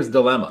Innovator's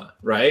Dilemma,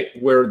 right?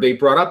 Where they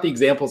brought up the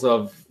examples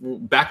of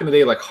back in the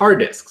day, like hard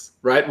disks,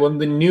 right? When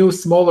the new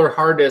smaller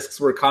hard disks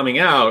were coming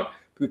out,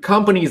 the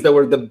companies that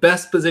were the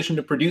best positioned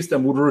to produce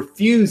them would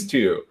refuse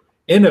to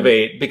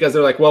innovate because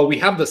they're like, well, we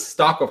have the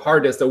stock of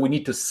hard disks that we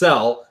need to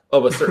sell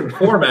of a certain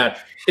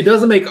format. It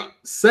doesn't make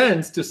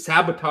sense to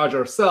sabotage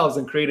ourselves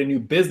and create a new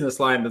business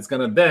line that's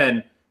going to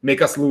then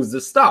make us lose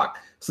this stock.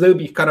 So they would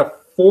be kind of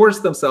force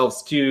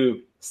themselves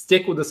to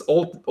stick with this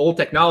old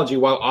technology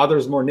while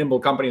others more nimble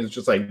companies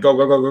just like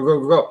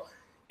go.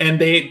 And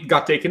they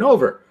got taken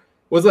over. It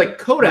was like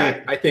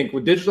Kodak, I think,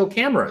 with digital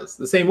cameras,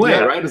 the same way,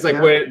 right? It's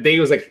like where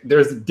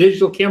there's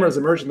digital cameras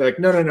emerging. They're like,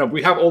 no,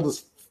 we have all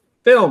this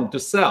film to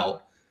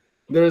sell.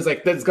 There's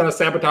like, that's going to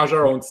sabotage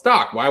our own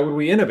stock. Why would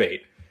we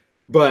innovate?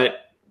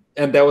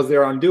 And that was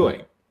their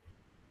undoing.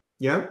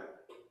 Yeah.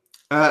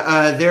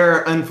 There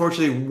are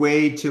unfortunately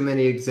way too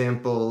many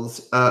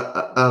examples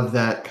of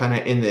that kind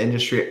of in the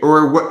industry,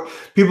 or what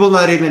people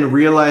not even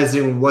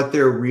realizing what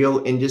their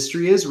real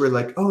industry is. We're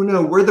like, oh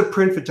no, we're the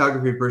print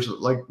photography person.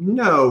 Like,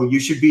 no, you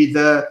should be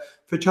the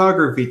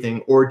photography thing,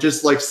 or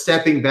just like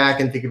stepping back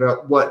and think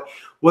about what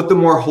the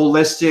more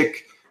holistic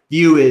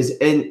view is,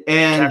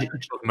 and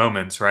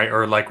moments, right?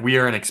 Or like, we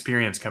are an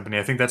experience company.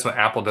 I think that's what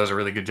Apple does a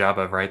really good job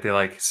of, right? They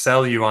like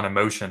sell you on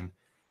emotion.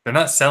 They're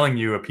not selling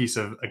you a piece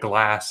of a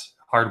glass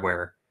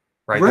hardware,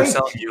 right? They're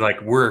selling you like,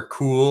 we're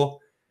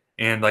cool,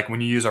 and like when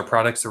you use our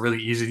products, they're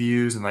really easy to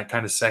use and like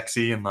kind of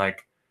sexy, and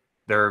like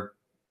they're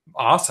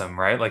awesome,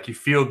 right? Like you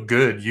feel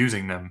good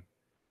using them.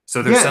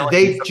 So they're selling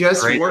they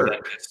just work.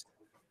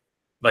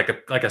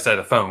 Like I said,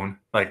 a phone.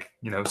 Like,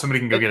 you know, somebody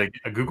can go get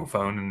a Google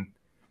phone and.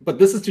 But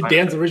this is to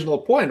Dan's original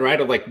point, right?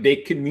 Of like, they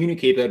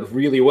communicate that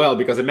really well,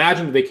 because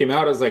imagine if they came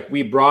out as like,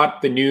 we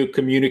brought the new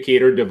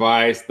communicator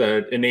device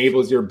that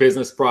enables your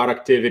business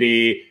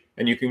productivity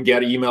and you can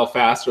get email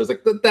faster. It's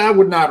like, that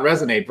would not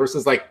resonate,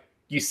 versus like,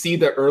 you see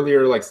the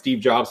earlier like Steve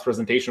Jobs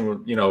presentation where,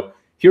 you know,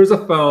 here's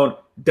a phone,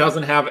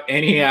 doesn't have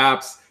any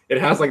apps. It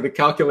has like the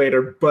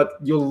calculator, but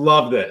you'll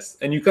love this.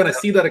 And you kind of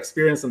see that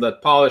experience and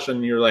that polish,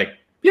 and you're like,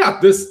 yeah,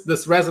 this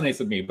resonates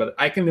with me. But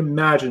I can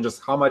imagine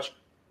just how much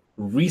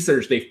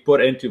research they've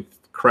put into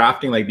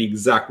crafting like the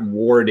exact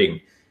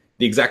wording,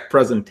 the exact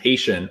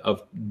presentation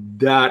of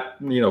that,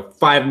 you know,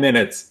 5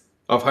 minutes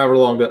of however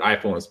long that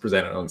iPhone was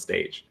presented on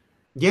stage.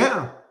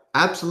 Yeah,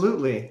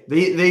 absolutely.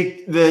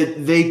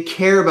 They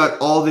care about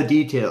all the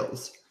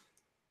details,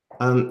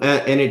 and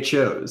it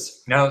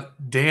shows. Now,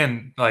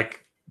 Dan,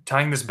 like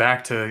tying this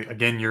back to,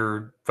 again,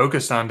 you're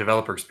focused on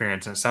developer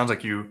experience, and it sounds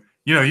like you've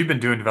been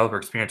doing developer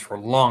experience for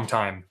a long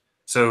time.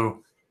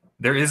 So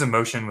there is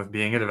emotion with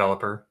being a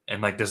developer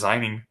and like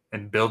designing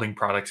and building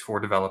products for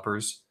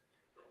developers,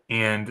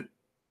 and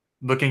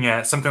looking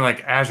at something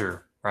like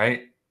Azure,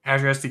 right?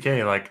 Azure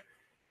SDK, like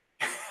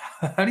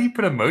how do you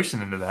put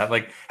emotion into that?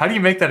 Like, how do you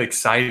make that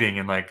exciting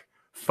and like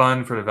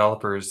fun for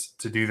developers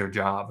to do their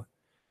job?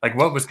 Like,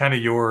 what was kind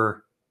of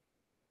your,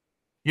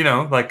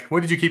 like,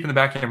 what did you keep in the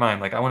back of your mind?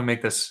 Like, I want to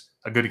make this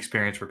a good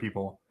experience for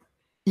people.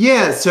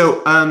 Yeah.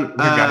 So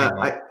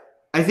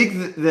I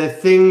think the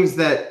things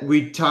that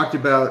we talked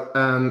about,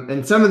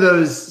 and some of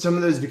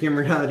those became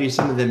reality,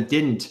 some of them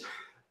didn't.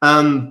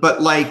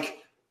 But like,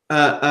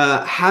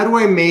 how do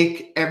I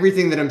make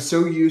everything that I'm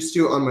so used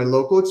to on my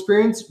local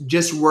experience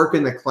just work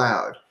in the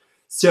cloud?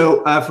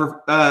 So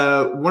for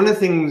one of the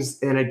things,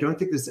 and I don't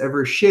think this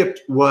ever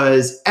shipped,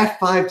 was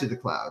F5 to the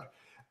cloud.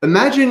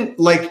 Imagine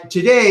like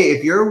today,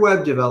 if you're a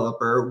web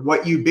developer,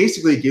 what you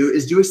basically do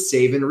is do a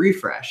save and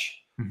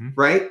refresh,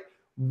 right?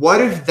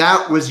 What if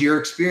that was your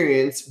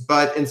experience,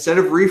 but instead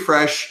of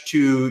refresh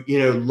to,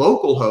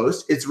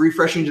 localhost, it's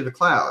refreshing to the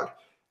cloud?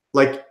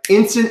 Like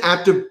instant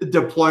app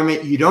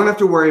deployment, you don't have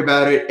to worry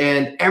about it,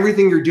 and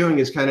everything you're doing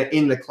is kind of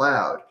in the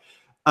cloud.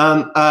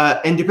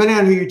 And depending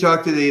on who you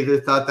talk to, they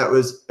either thought that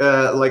was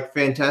like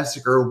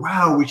fantastic, or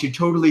wow, we should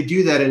totally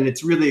do that, and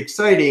it's really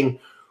exciting,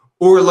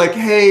 or like,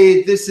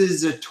 hey, this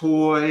is a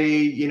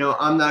toy,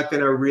 I'm not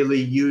going to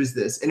really use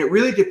this. And it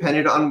really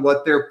depended on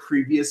what their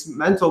previous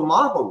mental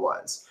model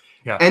was.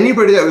 Yeah.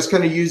 Anybody that was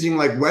kind of using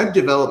like web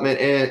development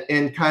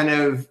and kind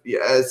of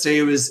say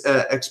it was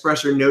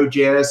Express or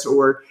Node.js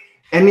or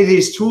any of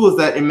these tools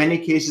that in many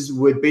cases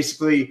would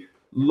basically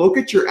look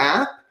at your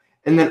app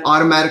and then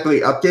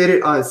automatically update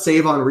it on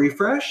save on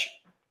refresh.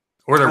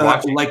 Or they're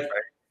watching, like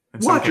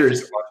right?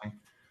 Watchers.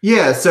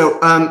 Yeah. So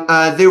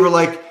they were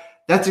like,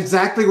 that's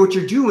exactly what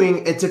you're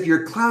doing, except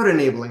you're cloud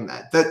enabling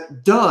that.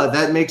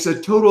 That makes a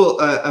total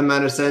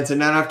amount of sense, and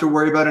not have to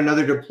worry about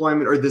another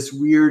deployment or this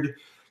weird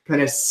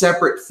kind of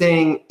separate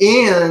thing.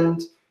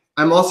 And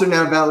I'm also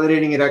now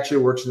validating it actually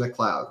works in the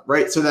cloud,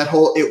 right? So that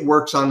whole it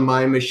works on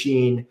my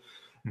machine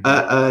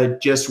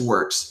just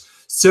works.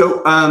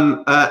 So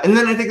and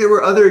then I think there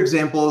were other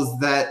examples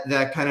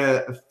that kind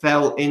of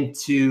fell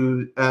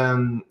into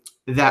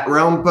that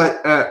realm.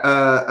 But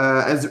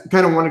as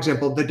kind of one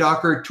example, the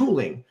Docker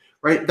tooling,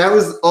 right? That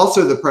was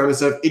also the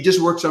premise of it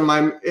just works on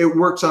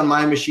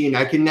my machine.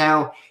 I can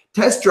now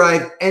test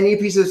drive any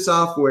piece of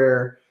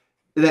software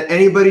that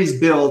anybody's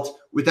built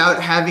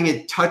without having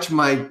it touch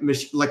my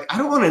machine. Like, I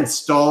don't want to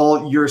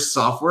install your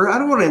software. I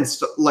don't want to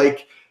install,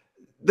 like,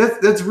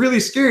 that's really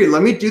scary.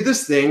 Let me do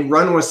this thing,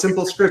 run with a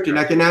simple script, and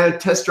I can now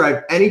test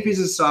drive any piece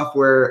of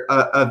software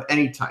of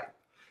any type.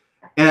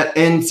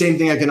 And same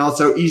thing, I can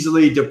also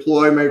easily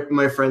deploy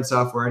my friend's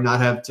software and not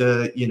have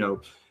to,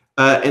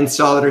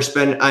 install it or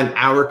spend an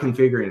hour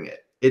configuring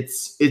it.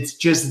 It's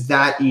just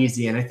that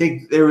easy. And I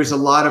think there was a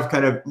lot of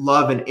kind of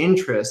love and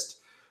interest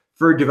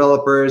for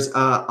developers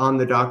on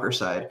the Docker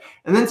side.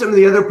 And then some of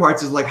the other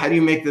parts is like, how do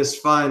you make this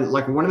fun?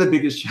 Like, one of the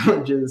biggest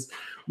challenges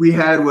we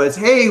had was,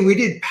 hey, we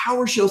did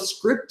PowerShell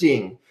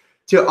scripting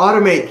to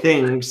automate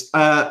things.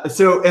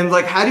 And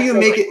like, how do you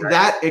make it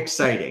that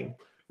exciting,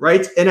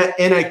 right? And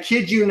I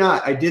kid you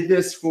not, I did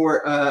this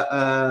for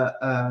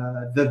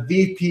the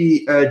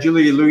VP,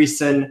 Julia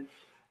Louison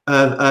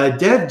of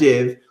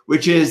DevDiv,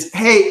 which is,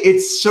 hey,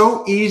 it's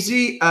so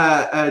easy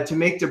to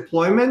make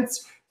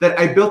deployments that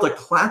I built a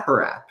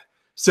clapper app.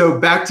 So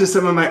back to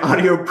some of my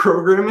audio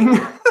programming.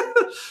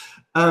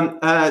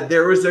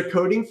 There was a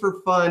Coding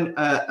for Fun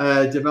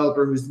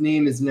developer whose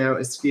name is now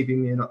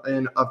escaping me,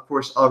 and of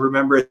course I'll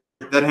remember it,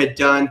 that had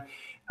done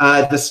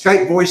the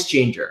Skype voice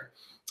changer.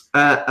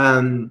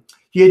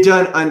 He had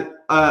done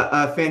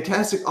a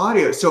fantastic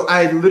audio. So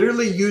I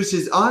literally used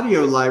his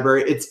audio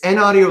library. It's an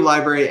audio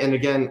library. And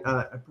again,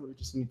 I probably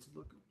just need to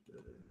look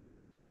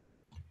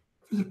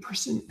for the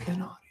person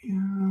in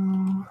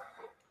audio.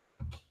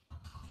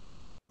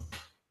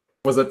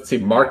 Was it, say,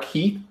 Mark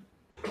Heath?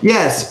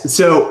 Yes.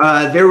 So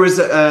there was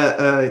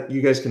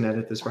you guys can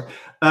edit this part.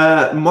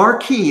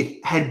 Mark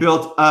Heath had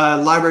built a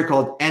library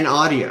called N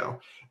Audio,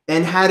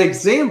 and had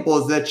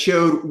examples that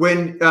showed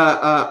when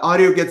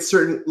audio gets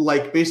certain,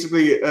 like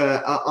basically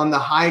on the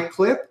high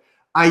clip,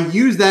 I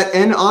use that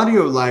N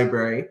Audio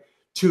library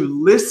to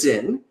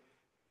listen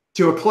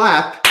to a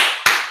clap,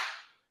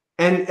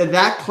 and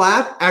that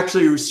clap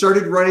actually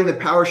started running the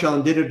PowerShell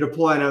and did a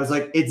deploy. And I was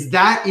like, it's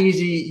that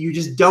easy. You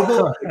just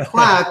double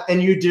clap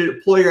and you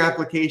deploy your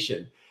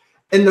application.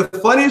 And the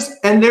funniest,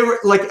 and they were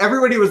like,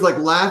 everybody was like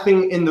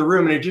laughing in the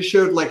room, and it just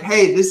showed like,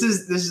 hey, this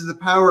is the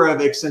power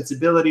of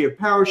extensibility of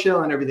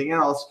PowerShell and everything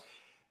else.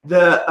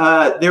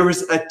 There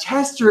was a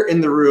tester in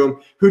the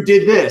room who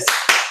did this,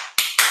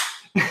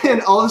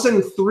 and all of a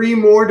sudden 3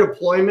 more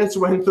deployments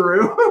went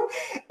through,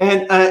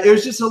 and it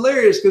was just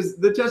hilarious because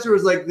the tester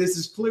was like, this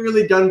is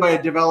clearly done by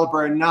a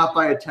developer and not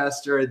by a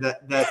tester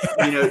that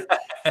you know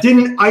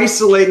didn't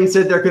isolate and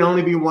said there can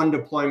only be 1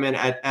 deployment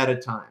at a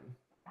time.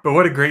 But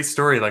what a great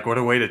story. Like, what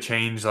a way to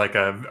change like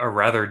a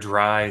rather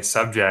dry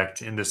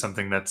subject into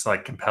something that's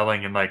like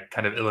compelling and like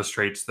kind of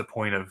illustrates the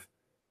point of,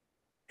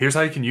 here's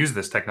how you can use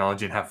this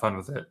technology and have fun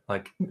with it.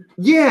 Like,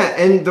 yeah,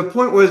 and the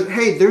point was,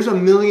 hey, there's a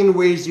million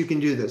ways you can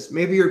do this.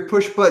 Maybe your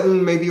push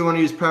button, maybe you want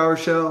to use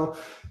PowerShell,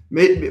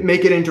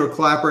 make it into a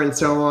clapper and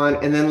so on,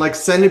 and then like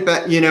send it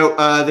back. You know,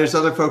 there's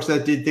other folks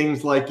that did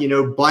things like, you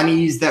know,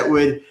 bunnies that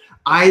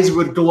eyes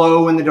would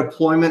glow when the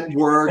deployment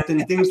worked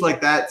and things like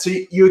that. So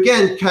you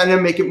again kind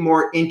of make it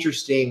more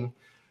interesting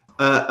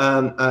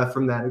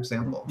from that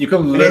example. You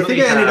can and I think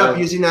I ended up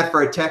using that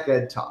for a tech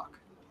ed talk.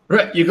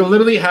 Right. You can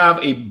literally have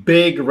a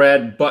big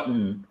red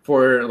button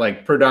for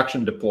like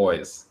production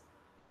deploys.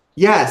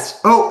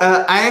 Yes. Oh,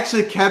 I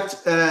actually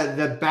kept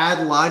the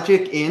bad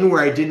logic in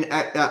where I didn't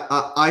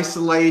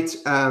isolate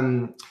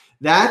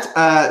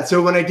that.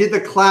 So when I did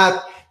the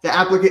clap, the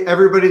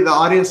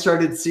audience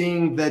started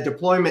seeing the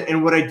deployment,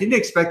 and what I didn't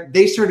expect,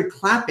 they started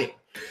clapping.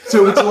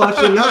 So it's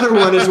launched another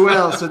one as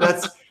well. So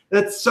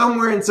that's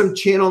somewhere in some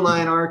Channel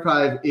 9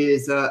 archive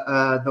is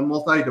the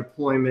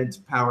multi-deployment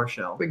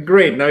PowerShell.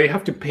 Great. Now you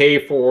have to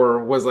pay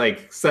for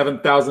like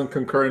 7,000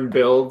 concurrent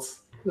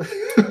builds.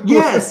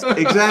 Yes,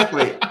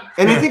 exactly.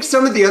 And I think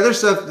some of the other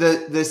stuff,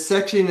 the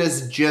section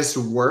has just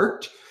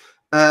worked.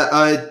 2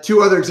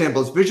 other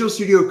examples: Visual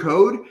Studio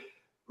Code.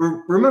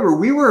 Remember,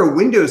 we were a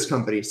Windows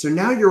company, so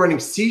now you're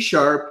running C#.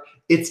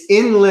 It's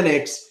in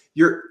Linux.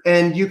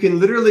 And you can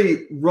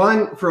literally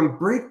run from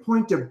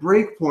breakpoint to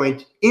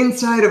breakpoint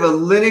inside of a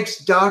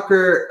Linux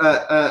Docker,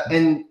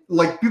 and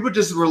like people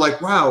just were like,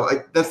 "Wow,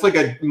 that's like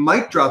a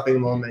mic dropping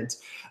moment."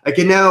 I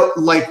can now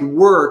like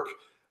work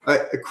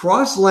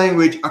across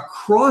language,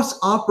 across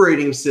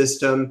operating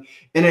system,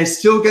 and I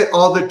still get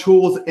all the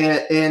tools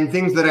and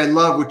things that I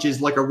love, which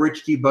is like a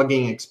rich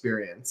debugging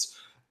experience.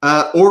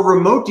 Or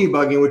remote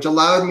debugging, which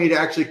allowed me to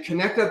actually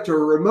connect up to a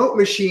remote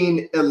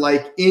machine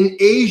like in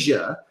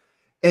Asia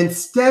and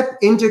step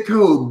into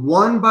code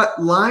line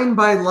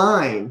by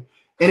line.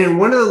 And in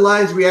one of the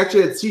lines, we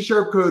actually had C#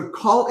 code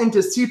call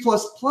into C++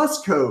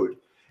 code.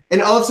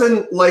 And all of a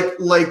sudden,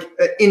 like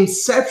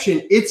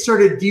Inception, it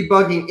started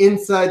debugging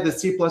inside the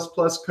C++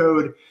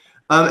 code.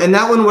 And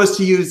that one was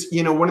to use,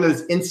 you know, one of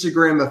those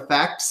Instagram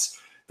effects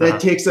that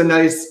takes a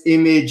nice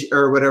image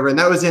or whatever. And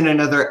that was in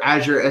another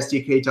Azure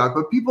SDK talk.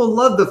 But people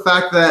love the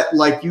fact that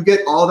like you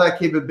get all that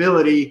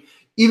capability,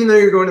 even though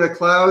you're going to the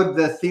cloud,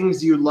 the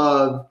things you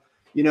love,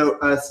 you know,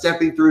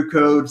 stepping through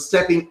code,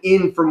 stepping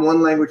in from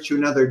one language to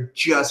another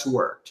just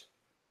worked.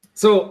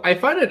 So I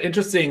find it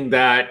interesting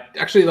that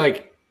actually,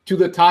 like, to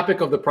the topic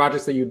of the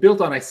projects that you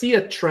built on, I see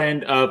a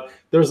trend of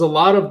there's a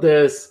lot of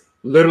this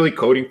literally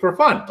coding for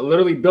fun,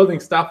 literally building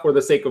stuff for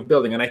the sake of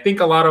building. And I think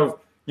a lot of,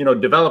 you know,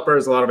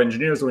 developers, a lot of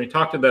engineers, when we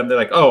talk to them, they're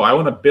like, oh, I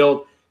want to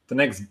build the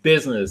next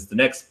business, the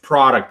next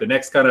product, the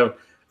next kind of,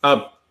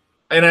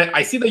 and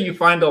I see that you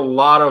find a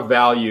lot of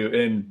value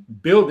in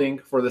building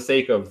for the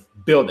sake of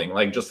building,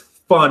 like just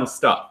fun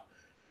stuff.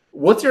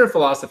 What's your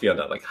philosophy on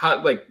that? Like,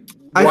 how, like,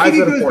 I why think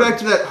is it goes important? back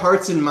to that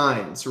hearts and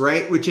minds,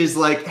 right? Which is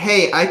like,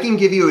 hey, I can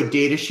give you a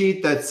data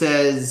sheet that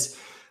says,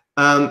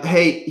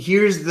 hey,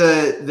 here's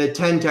the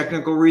 10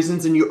 technical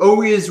reasons, and you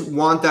always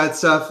want that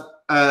stuff,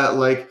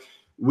 like,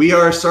 we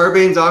are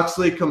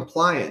Sarbanes-Oxley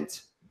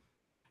compliant.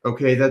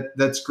 Okay,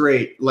 that's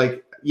great.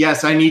 Like,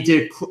 yes, I need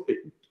to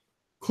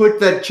click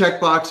that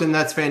checkbox and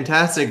that's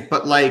fantastic.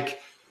 But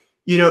like,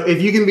 you know,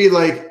 if you can be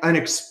like an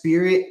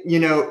experience, you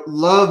know,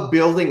 love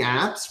building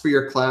apps for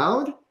your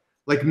cloud,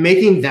 like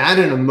making that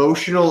an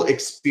emotional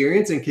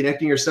experience and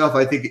connecting yourself,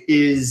 I think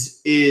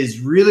is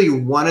really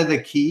one of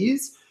the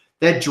keys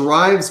that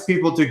drives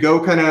people to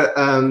go kind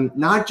of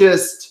not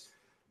just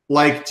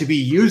like to be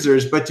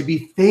users, but to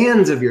be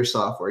fans of your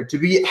software, to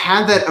be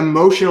have that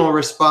emotional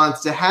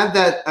response, to have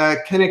that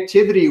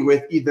connectivity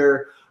with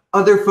either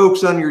other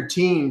folks on your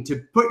team, to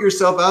put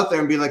yourself out there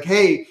and be like,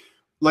 hey,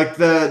 like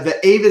the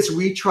Avis,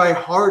 we try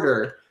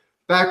harder,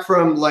 back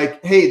from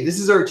like, hey, this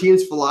is our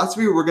team's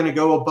philosophy. We're going to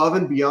go above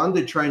and beyond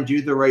to try and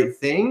do the right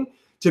thing,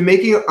 to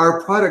making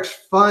our products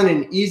fun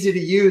and easy to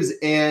use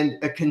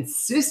and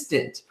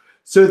consistent.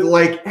 So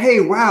like, hey,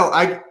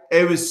 wow,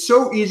 it was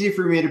so easy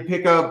for me to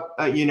pick up,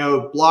 you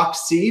know, block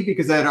C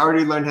because I had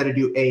already learned how to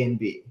do A and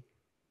B.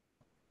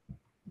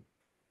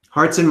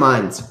 Hearts and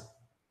minds.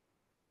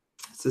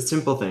 It's the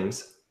simple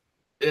things.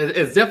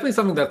 It's definitely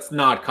something that's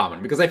not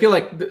common, because I feel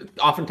like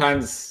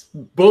oftentimes,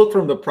 both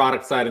from the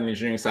product side and the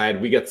engineering side,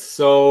 we get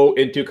so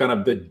into kind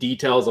of the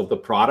details of the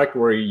product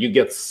where you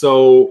get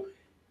so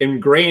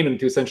ingrained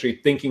into essentially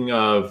thinking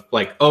of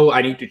like, oh,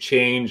 I need to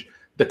change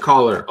the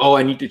color. Oh,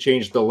 I need to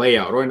change the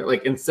layout. Or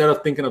like, instead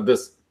of thinking of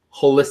this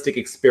holistic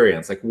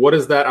experience, like what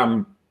is that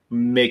I'm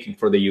making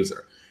for the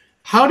user?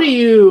 How do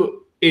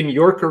you, in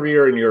your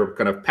career, in your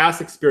kind of past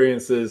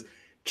experiences,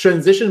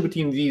 transition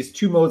between these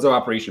two modes of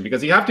operation?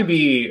 Because you have to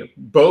be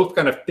both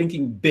kind of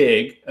thinking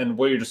big and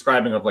what you're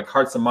describing of like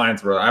hearts and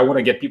minds, where I want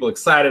to get people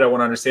excited, I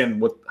want to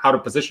understand how to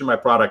position my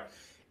product,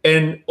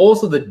 and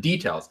also the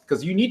details,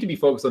 because you need to be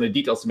focused on the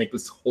details to make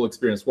this whole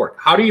experience work.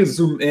 How do you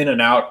zoom in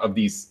and out of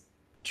these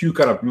two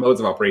kind of modes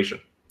of operation?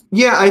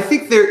 Yeah, I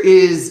think there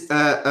is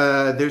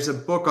there's a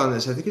book on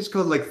this. I think it's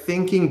called like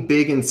Thinking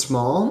Big and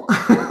Small.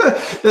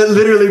 That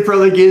literally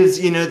probably gives,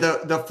 you know,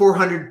 the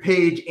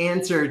 400-page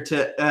answer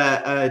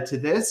to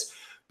this.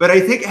 But I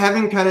think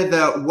having kind of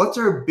the what's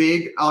our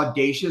big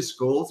audacious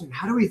goals and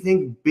how do we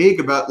think big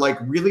about like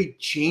really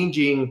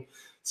changing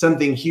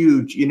something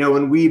huge. You know,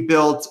 when we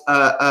built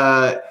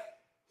thought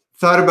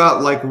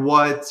about like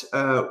what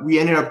we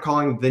ended up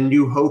calling the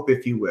New Hope,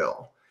 if you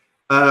will.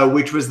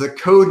 Which was the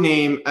code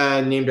name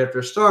named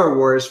after Star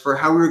Wars for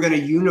how we were going to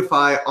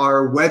unify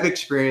our web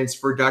experience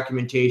for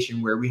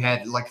documentation, where we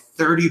had like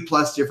 30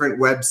 plus different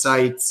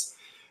websites.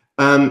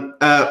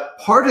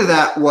 Part of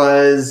that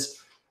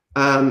was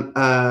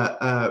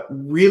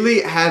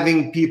really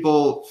having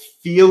people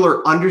feel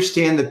or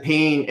understand the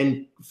pain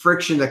and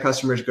friction that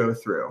customers go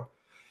through.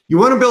 You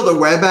want to build a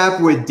web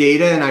app with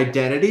data and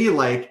identity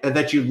like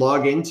that you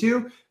log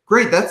into?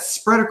 Great, that's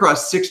spread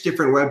across 6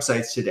 different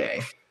websites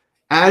today.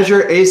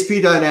 Azure,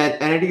 ASP.NET,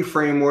 Entity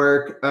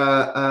Framework,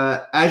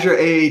 Azure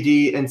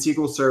AAD, and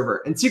SQL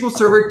Server. And SQL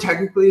Server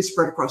technically is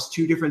spread across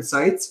 2 different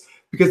sites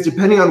because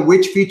depending on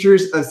which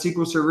features of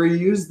SQL Server you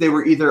use, they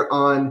were either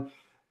on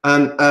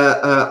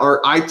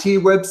our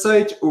IT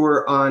website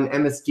or on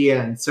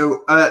MSDN.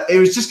 So it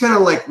was just kind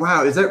of like,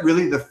 wow, is that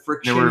really the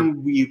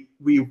friction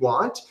we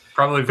want?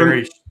 Probably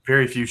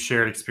very few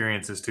shared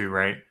experiences too,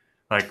 right?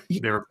 Like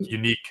they were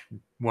unique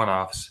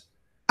one-offs.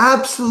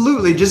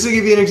 Absolutely. Just to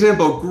give you an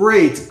example,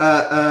 great.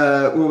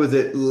 What was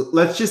it?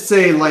 Let's just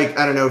say like,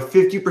 I don't know,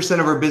 50%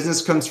 of our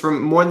business comes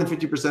from, more than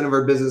 50% of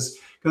our business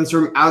comes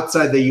from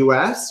outside the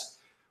US.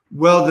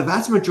 Well, the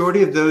vast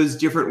majority of those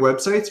different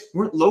websites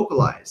weren't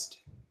localized.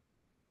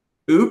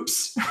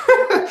 Oops.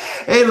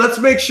 Hey, let's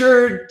make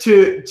sure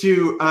to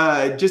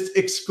just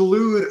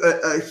exclude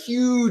a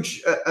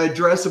huge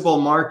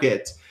addressable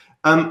market.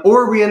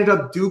 Or we ended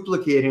up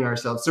duplicating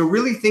ourselves. So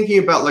really thinking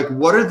about like,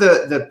 what are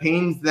the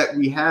pains that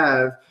we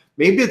have?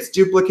 Maybe it's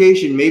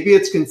duplication. Maybe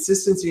it's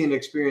consistency and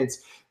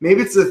experience.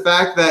 Maybe it's the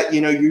fact that, you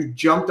know, you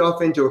jumped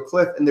off into a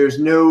cliff and there's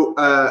no,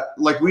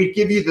 like we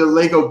give you the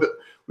Lego,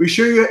 we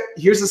show you,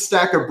 here's a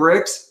stack of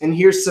bricks and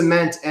here's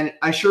cement. And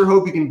I sure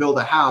hope you can build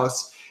a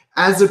house,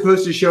 as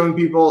opposed to showing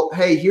people,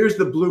 hey, here's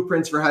the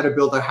blueprints for how to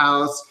build a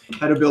house,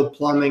 how to build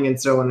plumbing,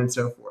 and so on and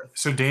so forth.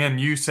 So Dan,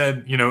 you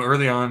said, you know,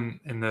 early on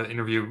in the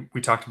interview,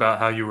 we talked about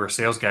how you were a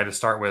sales guy to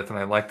start with. And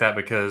I like that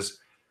because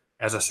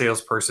as a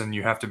salesperson,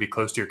 you have to be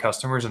close to your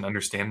customers and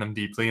understand them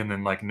deeply and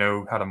then like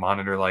know how to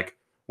monitor like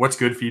what's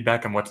good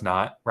feedback and what's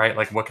not, right?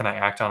 Like what can I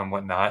act on and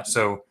what not?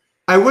 So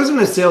I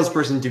wasn't a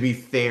salesperson, to be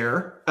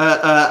fair.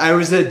 I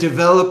was a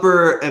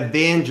developer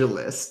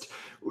evangelist.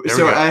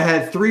 So I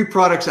had 3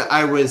 products that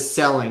I was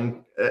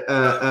selling.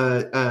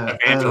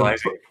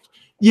 Evangelizing.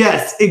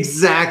 Yes,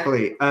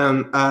 exactly.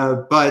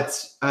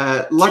 But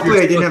luckily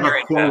I didn't have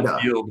a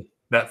quota.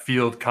 That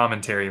field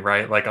commentary,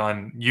 right? Like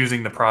on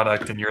using the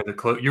product, and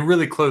you're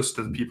really close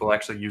to the people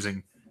actually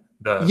using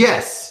the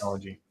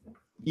technology.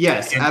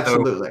 Yes, and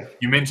absolutely. So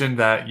you mentioned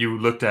that you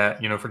looked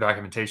at, you know, for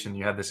documentation,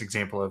 you had this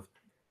example of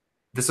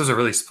this was a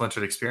really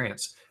splintered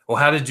experience. Well,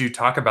 how did you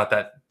talk about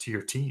that to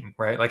your team,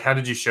 right? Like, how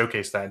did you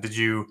showcase that? Did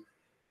you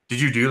did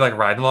you do like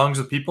ride-alongs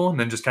with people and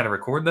then just kind of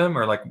record them,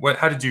 or like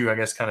how did you, I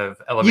guess, kind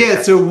of elevate Yeah,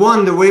 that? so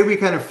one, the way we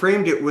kind of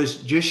framed it was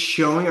just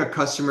showing a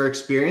customer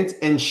experience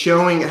and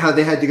showing how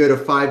they had to go to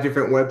 5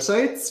 different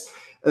websites.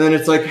 And then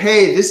it's like,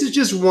 hey, this is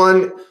just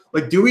one,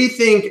 like, do we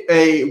think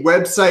a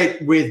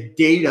website with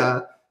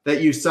data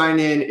that you sign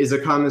in is a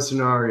common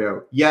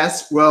scenario?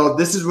 Yes. Well,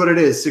 this is what it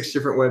is, 6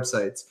 different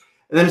websites.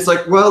 And then it's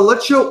like, well,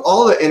 let's show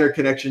all the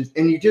interconnections.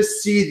 And you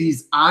just see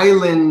these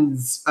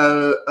islands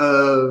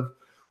of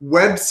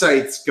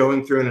websites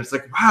going through. And it's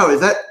like, wow,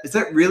 is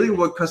that really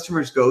what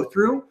customers go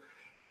through?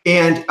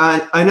 And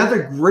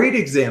another great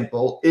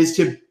example is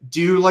to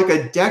do like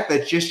a deck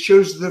that just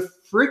shows the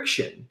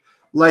friction.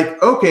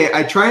 Like, okay,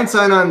 I try and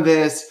sign on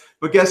this,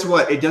 but guess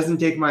what? It doesn't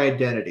take my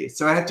identity.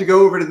 So I have to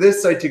go over to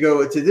this site to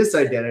go to this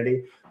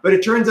identity. But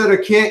it turns out I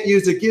can't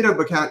use a GitHub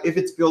account if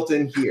it's built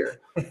in here.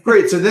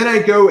 Great. So then I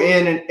go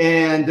in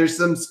and there's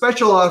some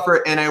special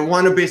offer and I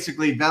want to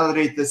basically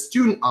validate the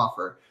student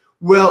offer.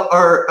 Well,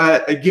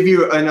 I give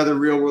you another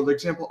real world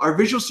example. Our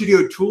Visual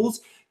Studio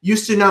tools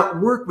used to not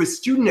work with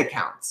student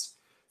accounts.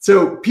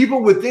 So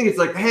people would think it's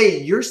like, hey,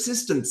 your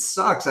system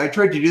sucks. I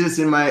tried to do this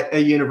in my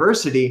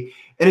university,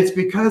 and it's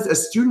because a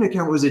student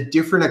account was a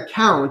different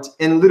account,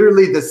 and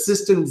literally the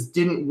systems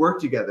didn't work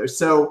together.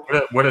 So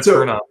what a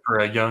turn off for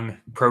a young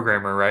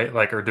programmer, right?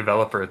 Like, or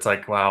developer. It's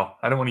like, wow,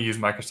 I don't want to use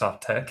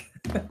Microsoft Tech.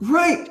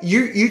 Right.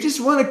 You just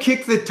want to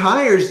kick the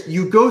tires.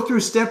 You go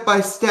through step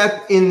by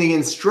step in the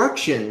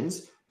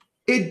instructions.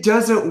 It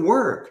doesn't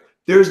work.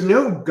 There's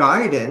no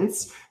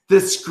guidance. The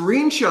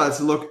screenshots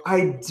look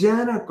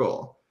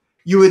identical.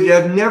 You would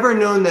have never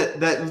known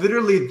that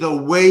literally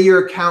the way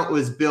your account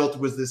was built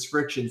was this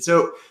friction.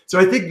 So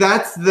I think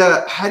that's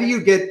how do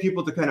you get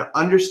people to kind of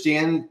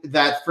understand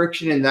that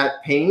friction and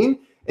that pain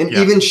and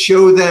even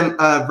show them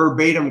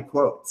verbatim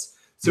quotes.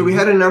 So we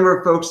had a number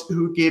of folks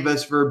who gave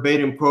us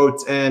verbatim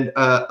quotes, and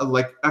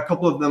like a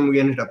couple of them we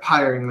ended up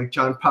hiring, like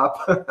John Pop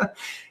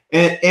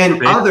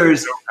and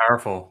others. So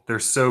powerful. They're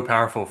so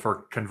powerful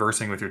for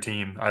conversing with your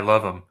team. I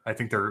love them. I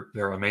think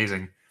they're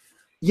amazing.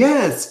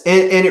 Yes,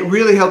 and it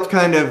really helped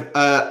kind of,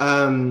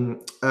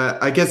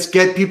 I guess,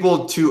 get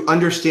people to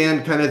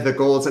understand kind of the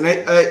goals. And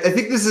I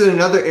think this is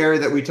another area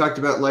that we talked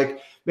about, like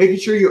making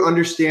sure you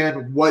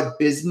understand what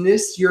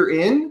business you're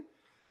in.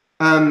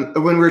 When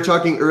we were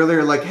talking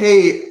earlier, like,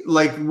 hey,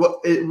 like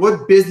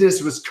what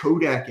business was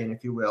Kodak in,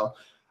 if you will?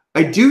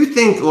 I do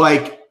think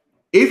like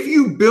if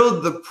you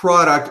build the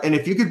product and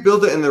if you could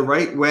build it in the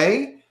right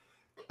way,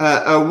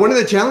 one of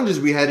the challenges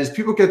we had is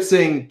people kept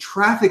saying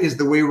traffic is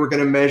the way we're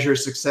going to measure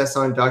success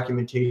on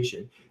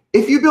documentation.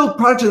 If you build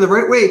product in the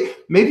right way,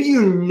 maybe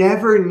you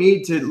never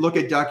need to look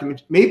at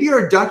document. Maybe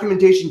our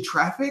documentation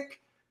traffic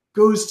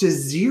goes to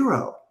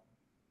 0.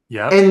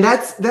 Yeah. And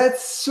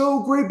that's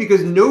so great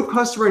because no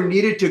customer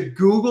needed to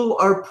Google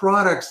our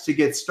products to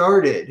get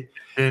started.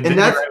 And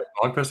that's you write a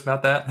blog post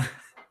about that.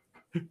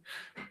 Oh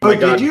my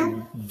God. Did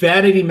you?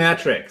 Vanity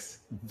metrics.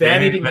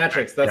 Vanity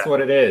metrics. That's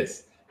what it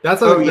is. That's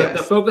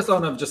the focus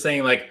of just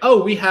saying like,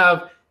 oh, we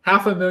have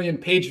 500,000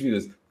 page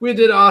views. We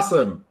did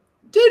awesome.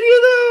 Did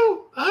you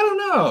though? I don't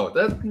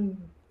know.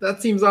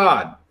 That seems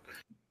odd.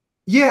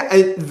 Yeah,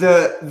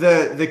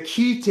 the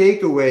key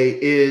takeaway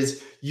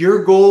is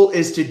your goal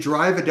is to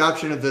drive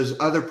adoption of those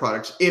other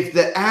products. If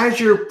the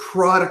Azure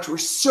products were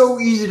so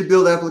easy to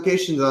build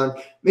applications on,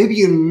 maybe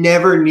you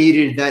never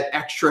needed that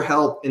extra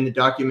help in the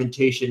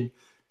documentation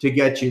to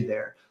get you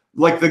there.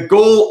 Like the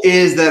goal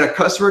is that a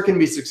customer can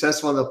be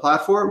successful on the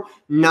platform,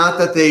 not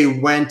that they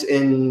went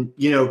and,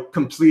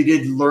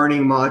 completed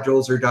learning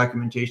modules or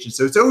documentation.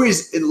 So it's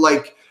always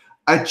like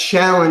a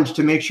challenge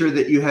to make sure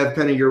that you have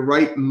kind of your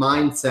right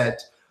mindset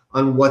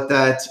on what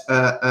that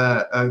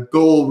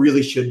goal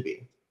really should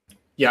be.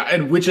 Yeah,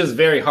 and which is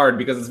very hard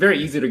because it's very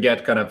easy to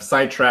get kind of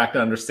sidetracked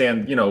and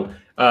understand,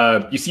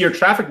 you see your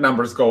traffic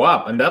numbers go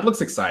up and that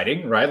looks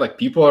exciting, right? Like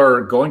people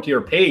are going to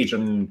your page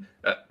and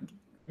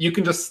you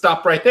can just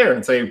stop right there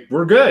and say,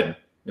 we're good.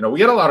 We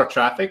get a lot of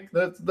traffic,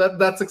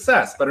 that's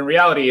success. But in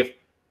reality, if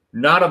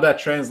none of that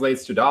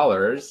translates to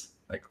dollars,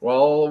 like,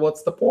 well,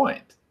 what's the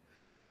point?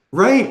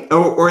 Right.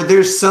 Or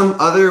there's some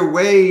other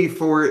way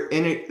for,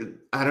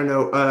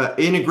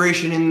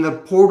 integration in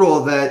the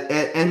portal that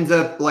ends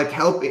up like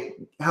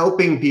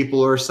helping people,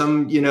 or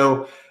some,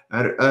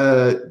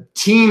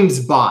 Teams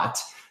bot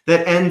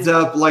that ends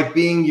up like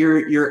being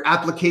your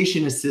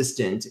application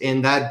assistant,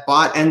 and that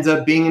bot ends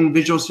up being in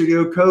Visual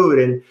Studio Code,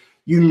 and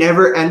you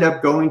never end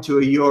up going to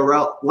a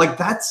URL. Like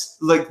that's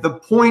like the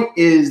point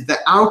is the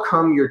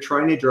outcome you're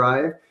trying to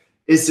drive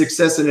is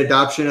success and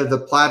adoption of the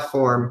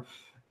platform.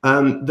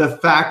 The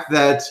fact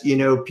that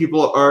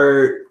people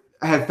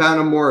have found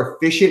a more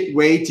efficient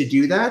way to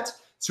do that,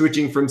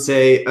 switching from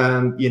say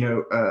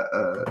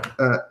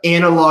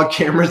analog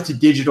cameras to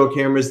digital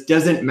cameras,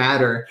 doesn't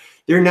matter.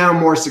 They're now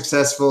more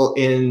successful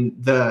in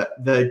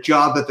the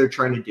job that they're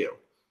trying to do.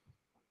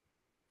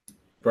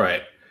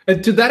 Right.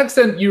 And to that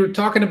extent, you're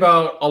talking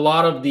about a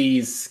lot of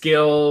these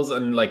skills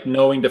and like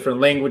knowing different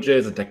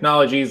languages and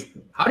technologies.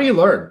 How do you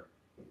learn?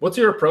 What's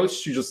your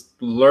approach to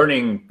just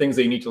learning things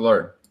that you need to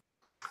learn?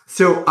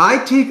 So I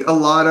take a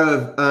lot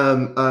of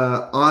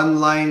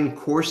online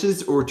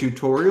courses or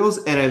tutorials,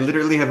 and I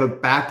literally have a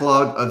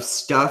backlog of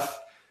stuff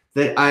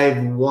that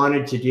I've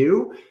wanted to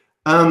do.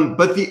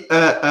 But the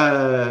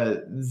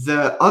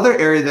other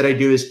area that I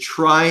do is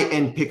try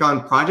and pick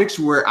on projects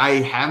where I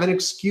have an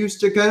excuse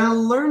to kind of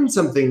learn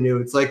something new.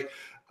 It's like,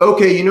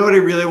 okay, you know what I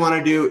really want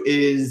to do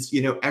is,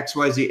 X,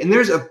 Y, Z. And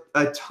there's a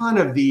ton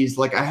of these.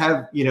 Like I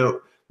have,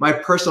 my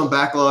personal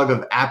backlog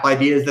of app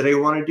ideas that I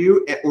want to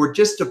do, or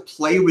just to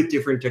play with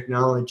different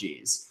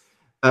technologies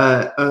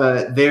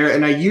there.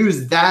 And I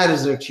use that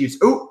as an excuse.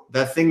 Oh,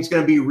 that thing's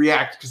going to be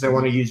React because I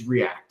want to use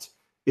React,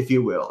 if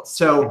you will.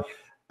 So,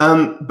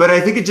 but I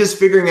think it's just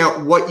figuring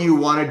out what you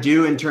want to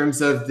do in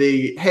terms of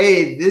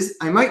hey,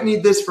 I might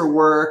need this for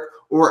work,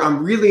 or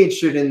I'm really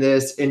interested in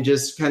this, and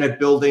just kind of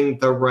building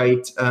the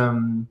right,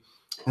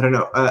 I don't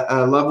know,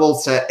 a level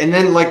set. And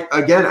then, like,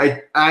 again,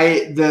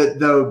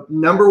 the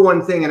number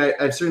one thing, and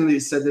I've certainly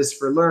said this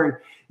for Learn,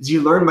 is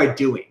you learn by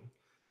doing,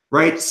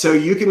 right? So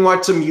you can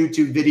watch some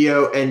YouTube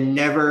video and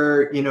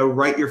never,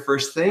 write your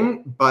first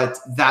thing, but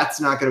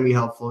that's not going to be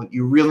helpful.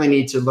 You really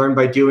need to learn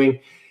by doing,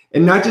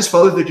 and not just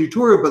follow the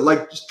tutorial, but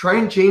like just try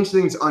and change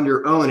things on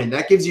your own. And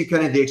that gives you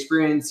kind of the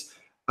experience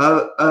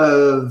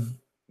of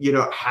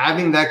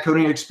having that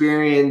coding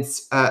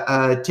experience,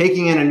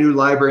 taking in a new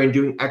library and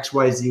doing X,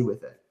 Y, Z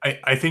with it.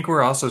 I think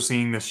we're also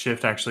seeing this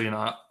shift actually in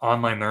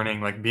online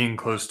learning, like being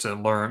close to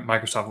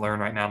Microsoft Learn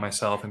right now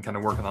myself, and kind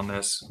of working on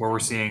this, where we're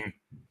seeing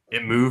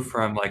it move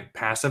from like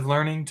passive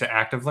learning to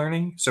active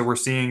learning. So we're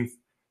seeing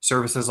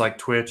services like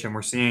Twitch, and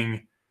we're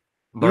seeing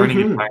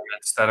learning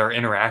environments that are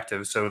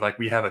interactive. So like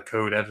we have a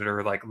code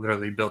editor, like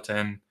literally built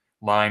in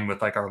line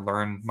with like our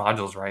Learn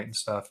modules, right, and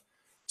stuff.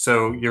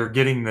 So you're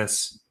getting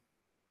this.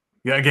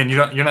 Yeah, again,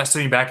 you're not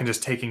sitting back and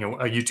just taking a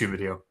YouTube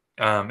video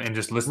and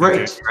just listening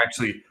to it. You're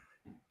actually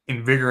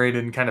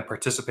invigorated and kind of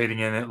participating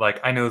in it. Like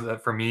I know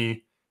that for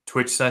me,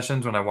 Twitch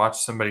sessions, when I watch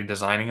somebody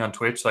designing on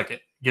Twitch, like it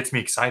gets me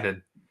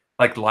excited.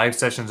 Like live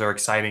sessions are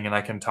exciting, and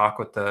I can talk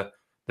with the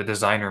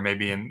designer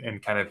maybe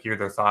and kind of hear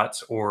their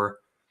thoughts, or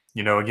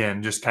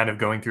again, just kind of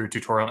going through a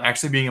tutorial and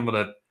actually being able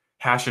to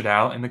hash it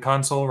out in the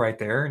console right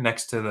there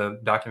next to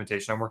the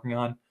documentation I'm working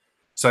on.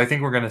 So I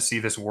think we're going to see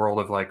this world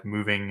of like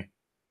moving,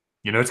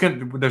 there's still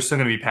going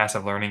to be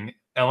passive learning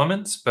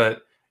elements,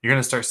 but you're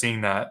going to start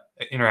seeing that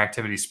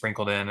interactivity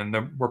sprinkled in,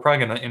 and we're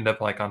probably going to end up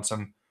like on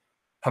some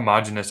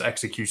homogeneous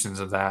executions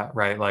of that,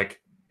 right?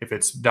 Like if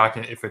it's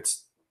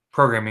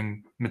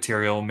programming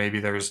material,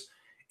 maybe there's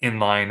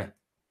inline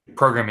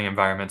programming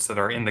environments that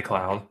are in the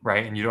cloud,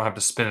 right? And you don't have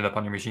to spin it up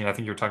on your machine. I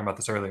think you were talking about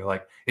this earlier.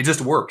 Like it just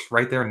works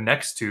right there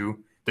next to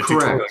the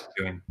tutorial you're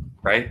doing,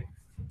 right?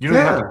 You don't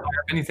have to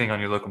fire anything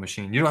on your local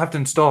machine. You don't have to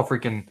install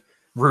freaking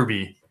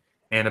Ruby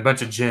and a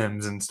bunch of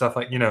gems and stuff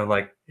like,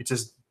 like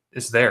it's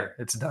there,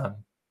 it's done.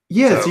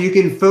 Yeah, so you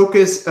can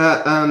focus.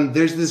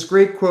 There's this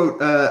great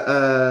quote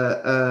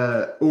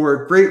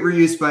or great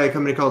reuse by a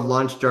company called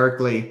Launch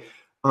Darkly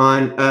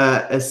on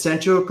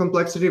essential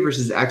complexity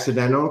versus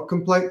accidental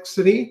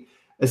complexity.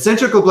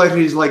 Essential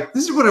complexity is like,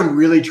 this is what I'm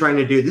really trying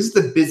to do. This is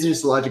the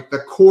business logic, the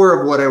core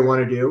of what I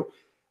want to do.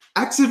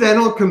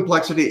 Accidental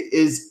complexity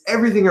is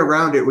everything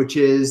around it, which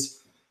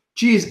is,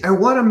 geez, I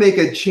want to make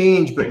a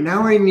change, but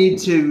now I need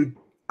to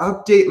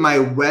update my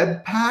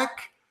web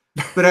pack.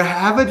 But I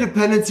have a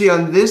dependency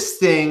on this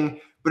thing,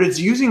 but it's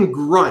using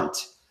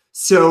Grunt.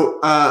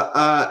 So,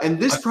 and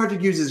this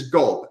project uses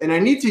Gulp, and I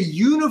need to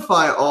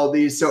unify all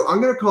these. So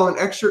I'm going to call an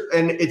extra,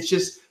 and it's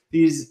just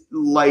these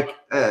like.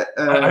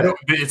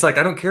 It's like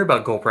I don't care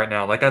about Gulp right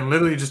now. Like I'm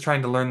literally just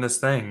trying to learn this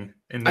thing.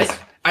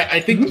 I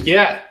think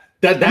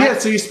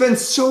So you spend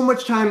so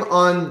much time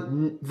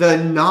on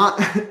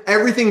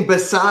everything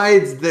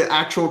besides the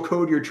actual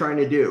code you're trying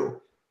to do.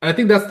 I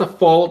think that's the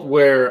fault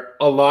where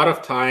a lot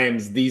of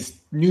times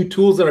these new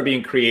tools that are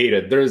being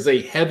created, there's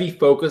a heavy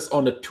focus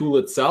on the tool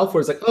itself,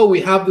 where it's like, oh, we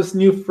have this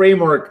new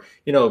framework,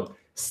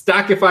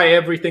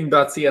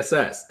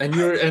 stackifyeverything.css, and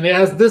it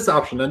has this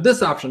option and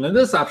this option and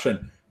this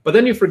option. But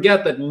then you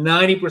forget that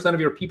 90%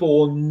 of your people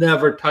will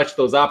never touch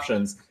those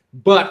options.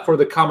 But for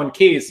the common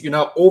case,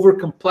 over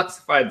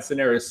complexify the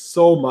scenario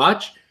so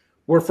much,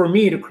 where for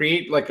me to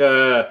create like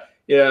a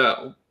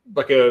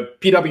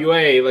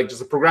PWA, like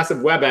just a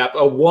progressive web app,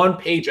 a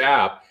one-page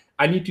app,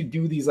 I need to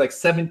do these like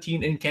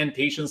 17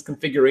 incantations,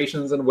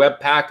 configurations, and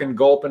Webpack and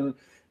Gulp, and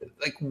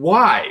like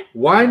why?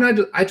 Why not?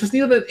 I just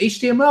need an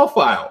HTML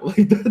file.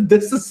 Like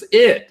this is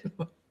it.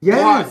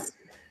 Yes.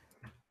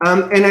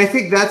 And I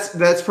think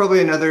that's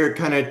probably another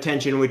kind of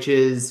tension, which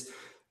is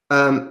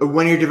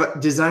when you're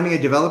designing a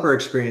developer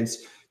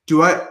experience.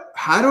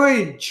 How do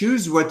I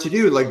choose what to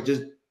do? Like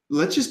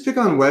let's just pick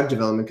on web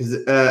development because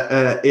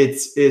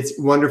it's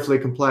wonderfully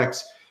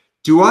complex.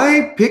 Do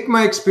I pick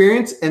my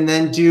experience and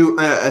then do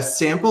a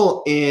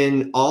sample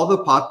in all the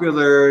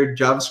popular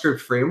JavaScript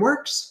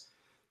frameworks?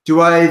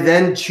 Do I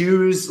then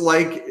choose,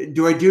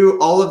 do I do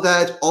all of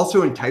that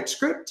also in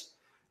TypeScript?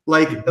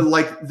 Like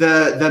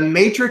the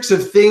matrix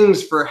of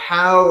things for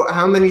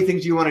how many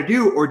things you want to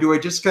do, or do I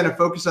just kind of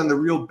focus on the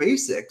real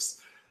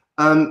basics?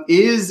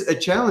 is a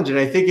challenge. And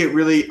I think it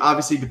really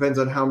obviously depends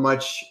on how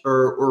much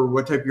or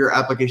what type of your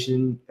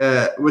application,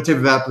 what type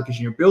of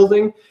application you're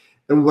building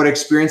and what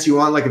experience you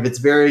want. Like if it's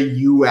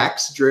very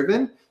UX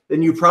driven,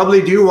 then you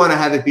probably do want to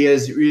have it be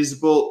as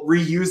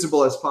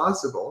reusable as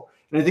possible.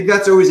 And I think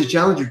that's always a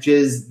challenge, which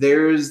is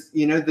there's,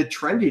 the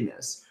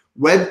trendiness.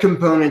 Web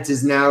components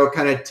is now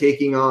kind of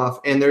taking off,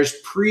 and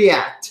there's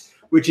Preact,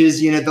 which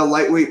is, the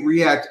lightweight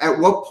React. At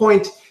what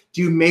point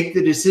do you make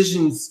the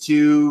decisions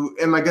to,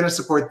 am I going to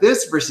support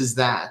this versus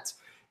that?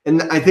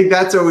 And I think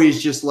that's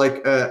always just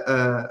like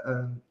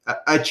a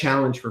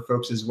challenge for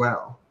folks as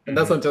well. And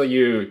that's until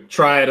you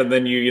try it, and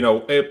then you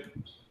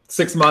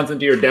 6 months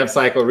into your dev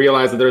cycle,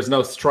 realize that there's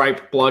no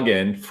Stripe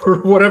plugin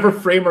for whatever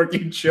framework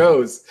you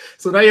chose.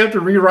 So now you have to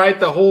rewrite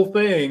the whole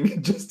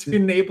thing just to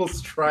enable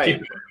Stripe.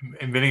 Keep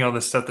inventing all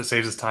this stuff that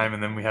saves us time,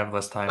 and then we have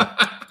less time.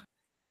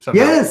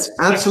 Yes,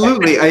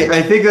 absolutely.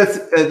 I think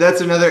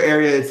that's another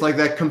area. It's like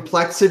that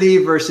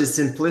complexity versus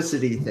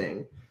simplicity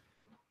thing.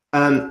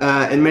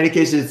 In many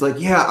cases, it's like,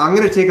 yeah, I'm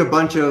going to take a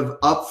bunch of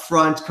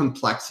upfront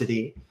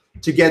complexity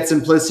to get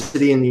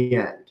simplicity in the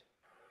end.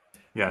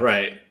 Yeah.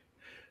 Right.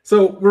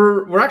 So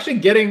we're actually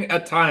getting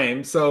at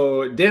time.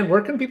 So Dan,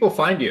 where can people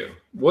find you?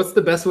 What's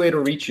the best way to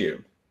reach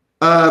you?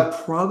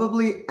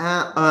 Probably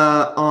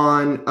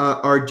on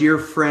our dear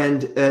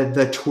friend,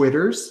 the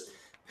Twitters.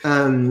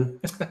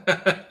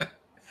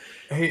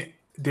 Hey,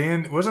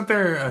 Dan, wasn't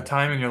there a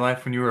time in your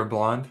life when you were a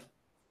blonde?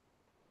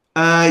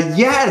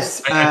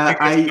 Yes.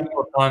 I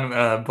stumbled upon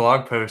a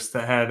blog post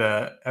that had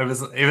I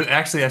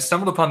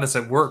stumbled upon this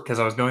at work because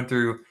I was going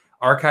through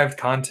archived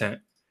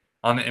content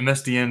on the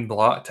MSDN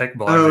tech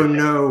blog. Oh,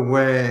 no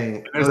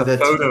way. There's a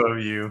photo of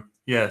you.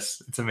 Yes,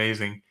 it's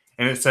amazing.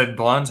 And it said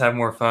blondes have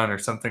more fun or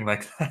something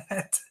like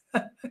that.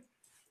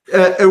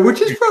 Which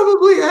is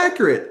probably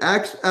accurate.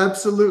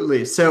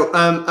 Absolutely. So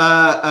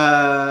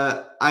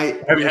how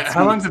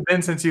long's it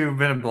been since you've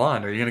been a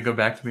blonde? Are you going to go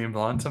back to being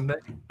blonde someday?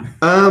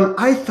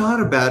 I thought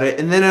about it,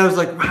 and then I was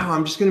like, wow,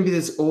 I'm just going to be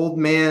this old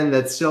man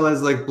that still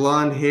has like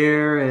blonde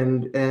hair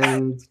and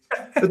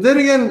but then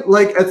again,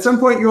 like at some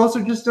point you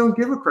also just don't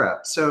give a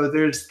crap. So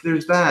there's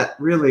that,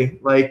 really.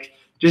 Like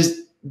just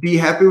be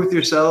happy with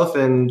yourself,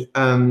 and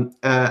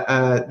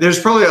there's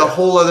probably a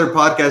whole other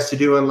podcast to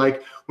do on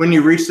like when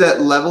you reach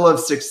that level of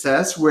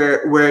success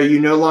where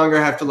you no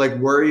longer have to like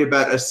worry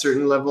about a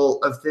certain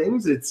level of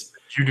things.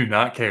 You do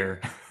not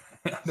care.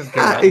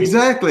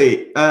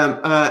 Exactly.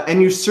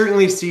 And you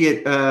certainly see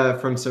it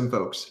from some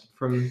folks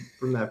from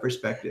that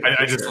perspective.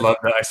 I just love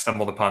that. I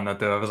stumbled upon that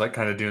though. I was like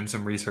kind of doing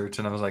some research,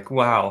 and I was like,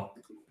 wow,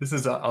 this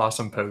is an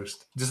awesome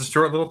post. Just a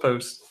short little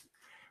post.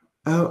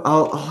 Oh,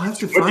 I'll have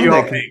to What find do you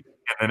all that. think?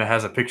 And then it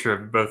has a picture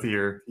of both of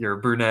your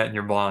brunette and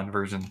your blonde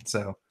version.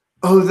 So.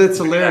 Oh, that's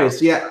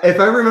hilarious. Yeah. If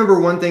I remember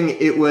one thing,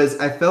 it was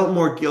I felt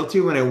more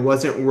guilty when I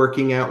wasn't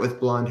working out with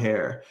blonde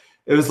hair.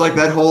 It was like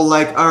that whole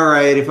like, all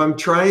right, if I'm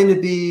trying to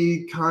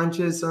be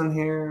conscious on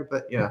hair,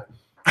 but yeah.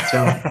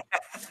 So,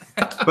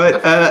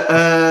 but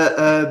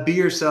be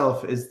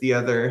yourself is the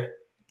other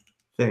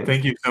thing.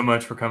 Thank you so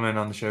much for coming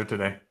on the show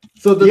today.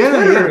 So the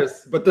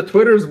Twitters, but the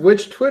Twitters,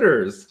 which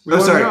Twitters?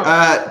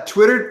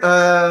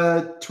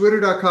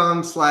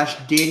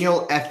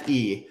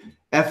 Twitter.com/DanielFE.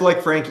 F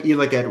like Frank, E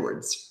like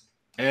Edwards.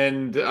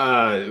 And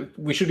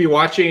we should be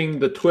watching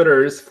the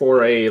Twitters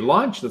for a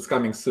launch that's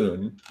coming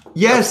soon.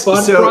 Yes. A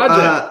fun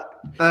project.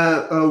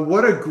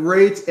 What a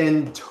great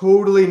and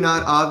totally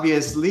not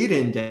obvious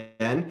lead-in,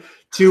 Dan,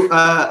 to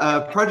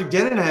a project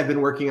Dan and I have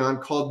been working on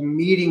called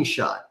Meeting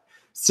Shot.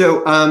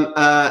 So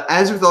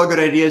as with all good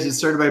ideas, it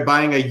started by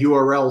buying a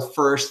URL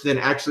first, then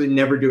actually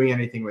never doing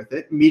anything with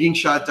it,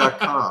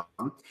 meetingshot.com.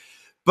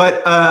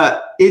 But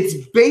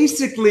it's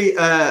basically,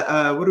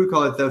 what do we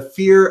call it? The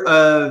fear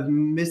of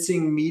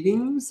missing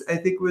meetings, I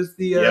think was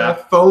the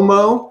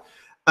FOMO.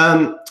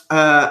 And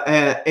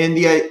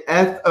the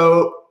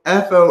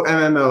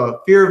FOMMO,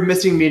 fear of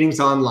missing meetings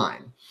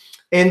online.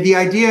 And the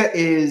idea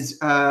is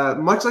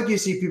much like you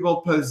see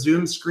people post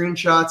Zoom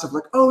screenshots of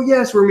like, oh,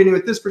 yes, we're meeting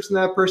with this person,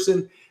 that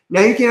person.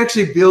 Now you can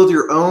actually build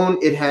your own.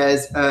 It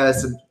has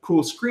some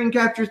cool screen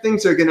capture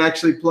things, so you can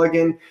actually plug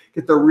in,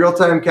 get the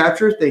real-time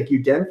capture. Thank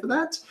you, Den, for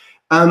that.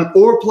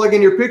 Or plug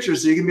in your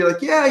pictures, so you can be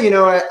like, yeah,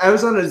 I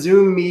was on a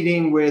Zoom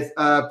meeting with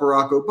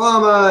Barack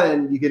Obama,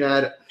 and you can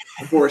add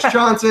Boris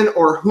Johnson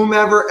or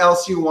whomever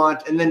else you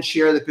want, and then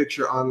share the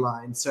picture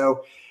online.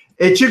 So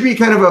it should be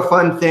kind of a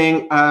fun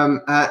thing.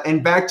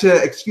 And back to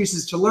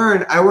excuses to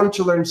learn, I wanted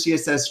to learn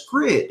CSS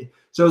Grid.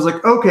 So I was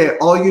like, okay,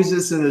 I'll use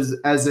this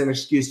as an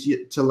excuse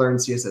to learn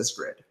CSS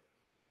Grid.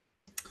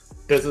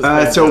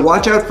 So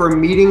watch out for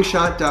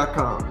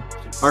meetingshot.com,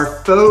 our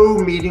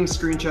faux meeting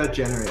screenshot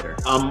generator.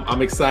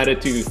 I'm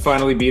excited to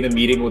finally be in a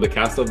meeting with the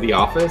cast of The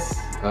Office.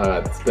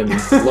 It's been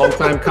a long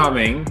time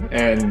coming,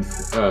 and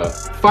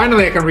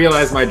finally I can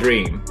realize my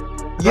dream.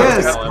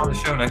 Yes. On the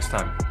show next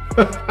time.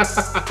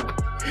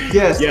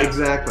 Yes,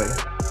 exactly.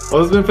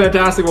 Well, it's been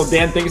fantastic. Well,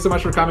 Dan, thank you so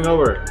much for coming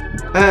over.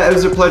 It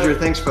was a pleasure.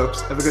 Thanks, folks.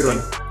 Have a good one.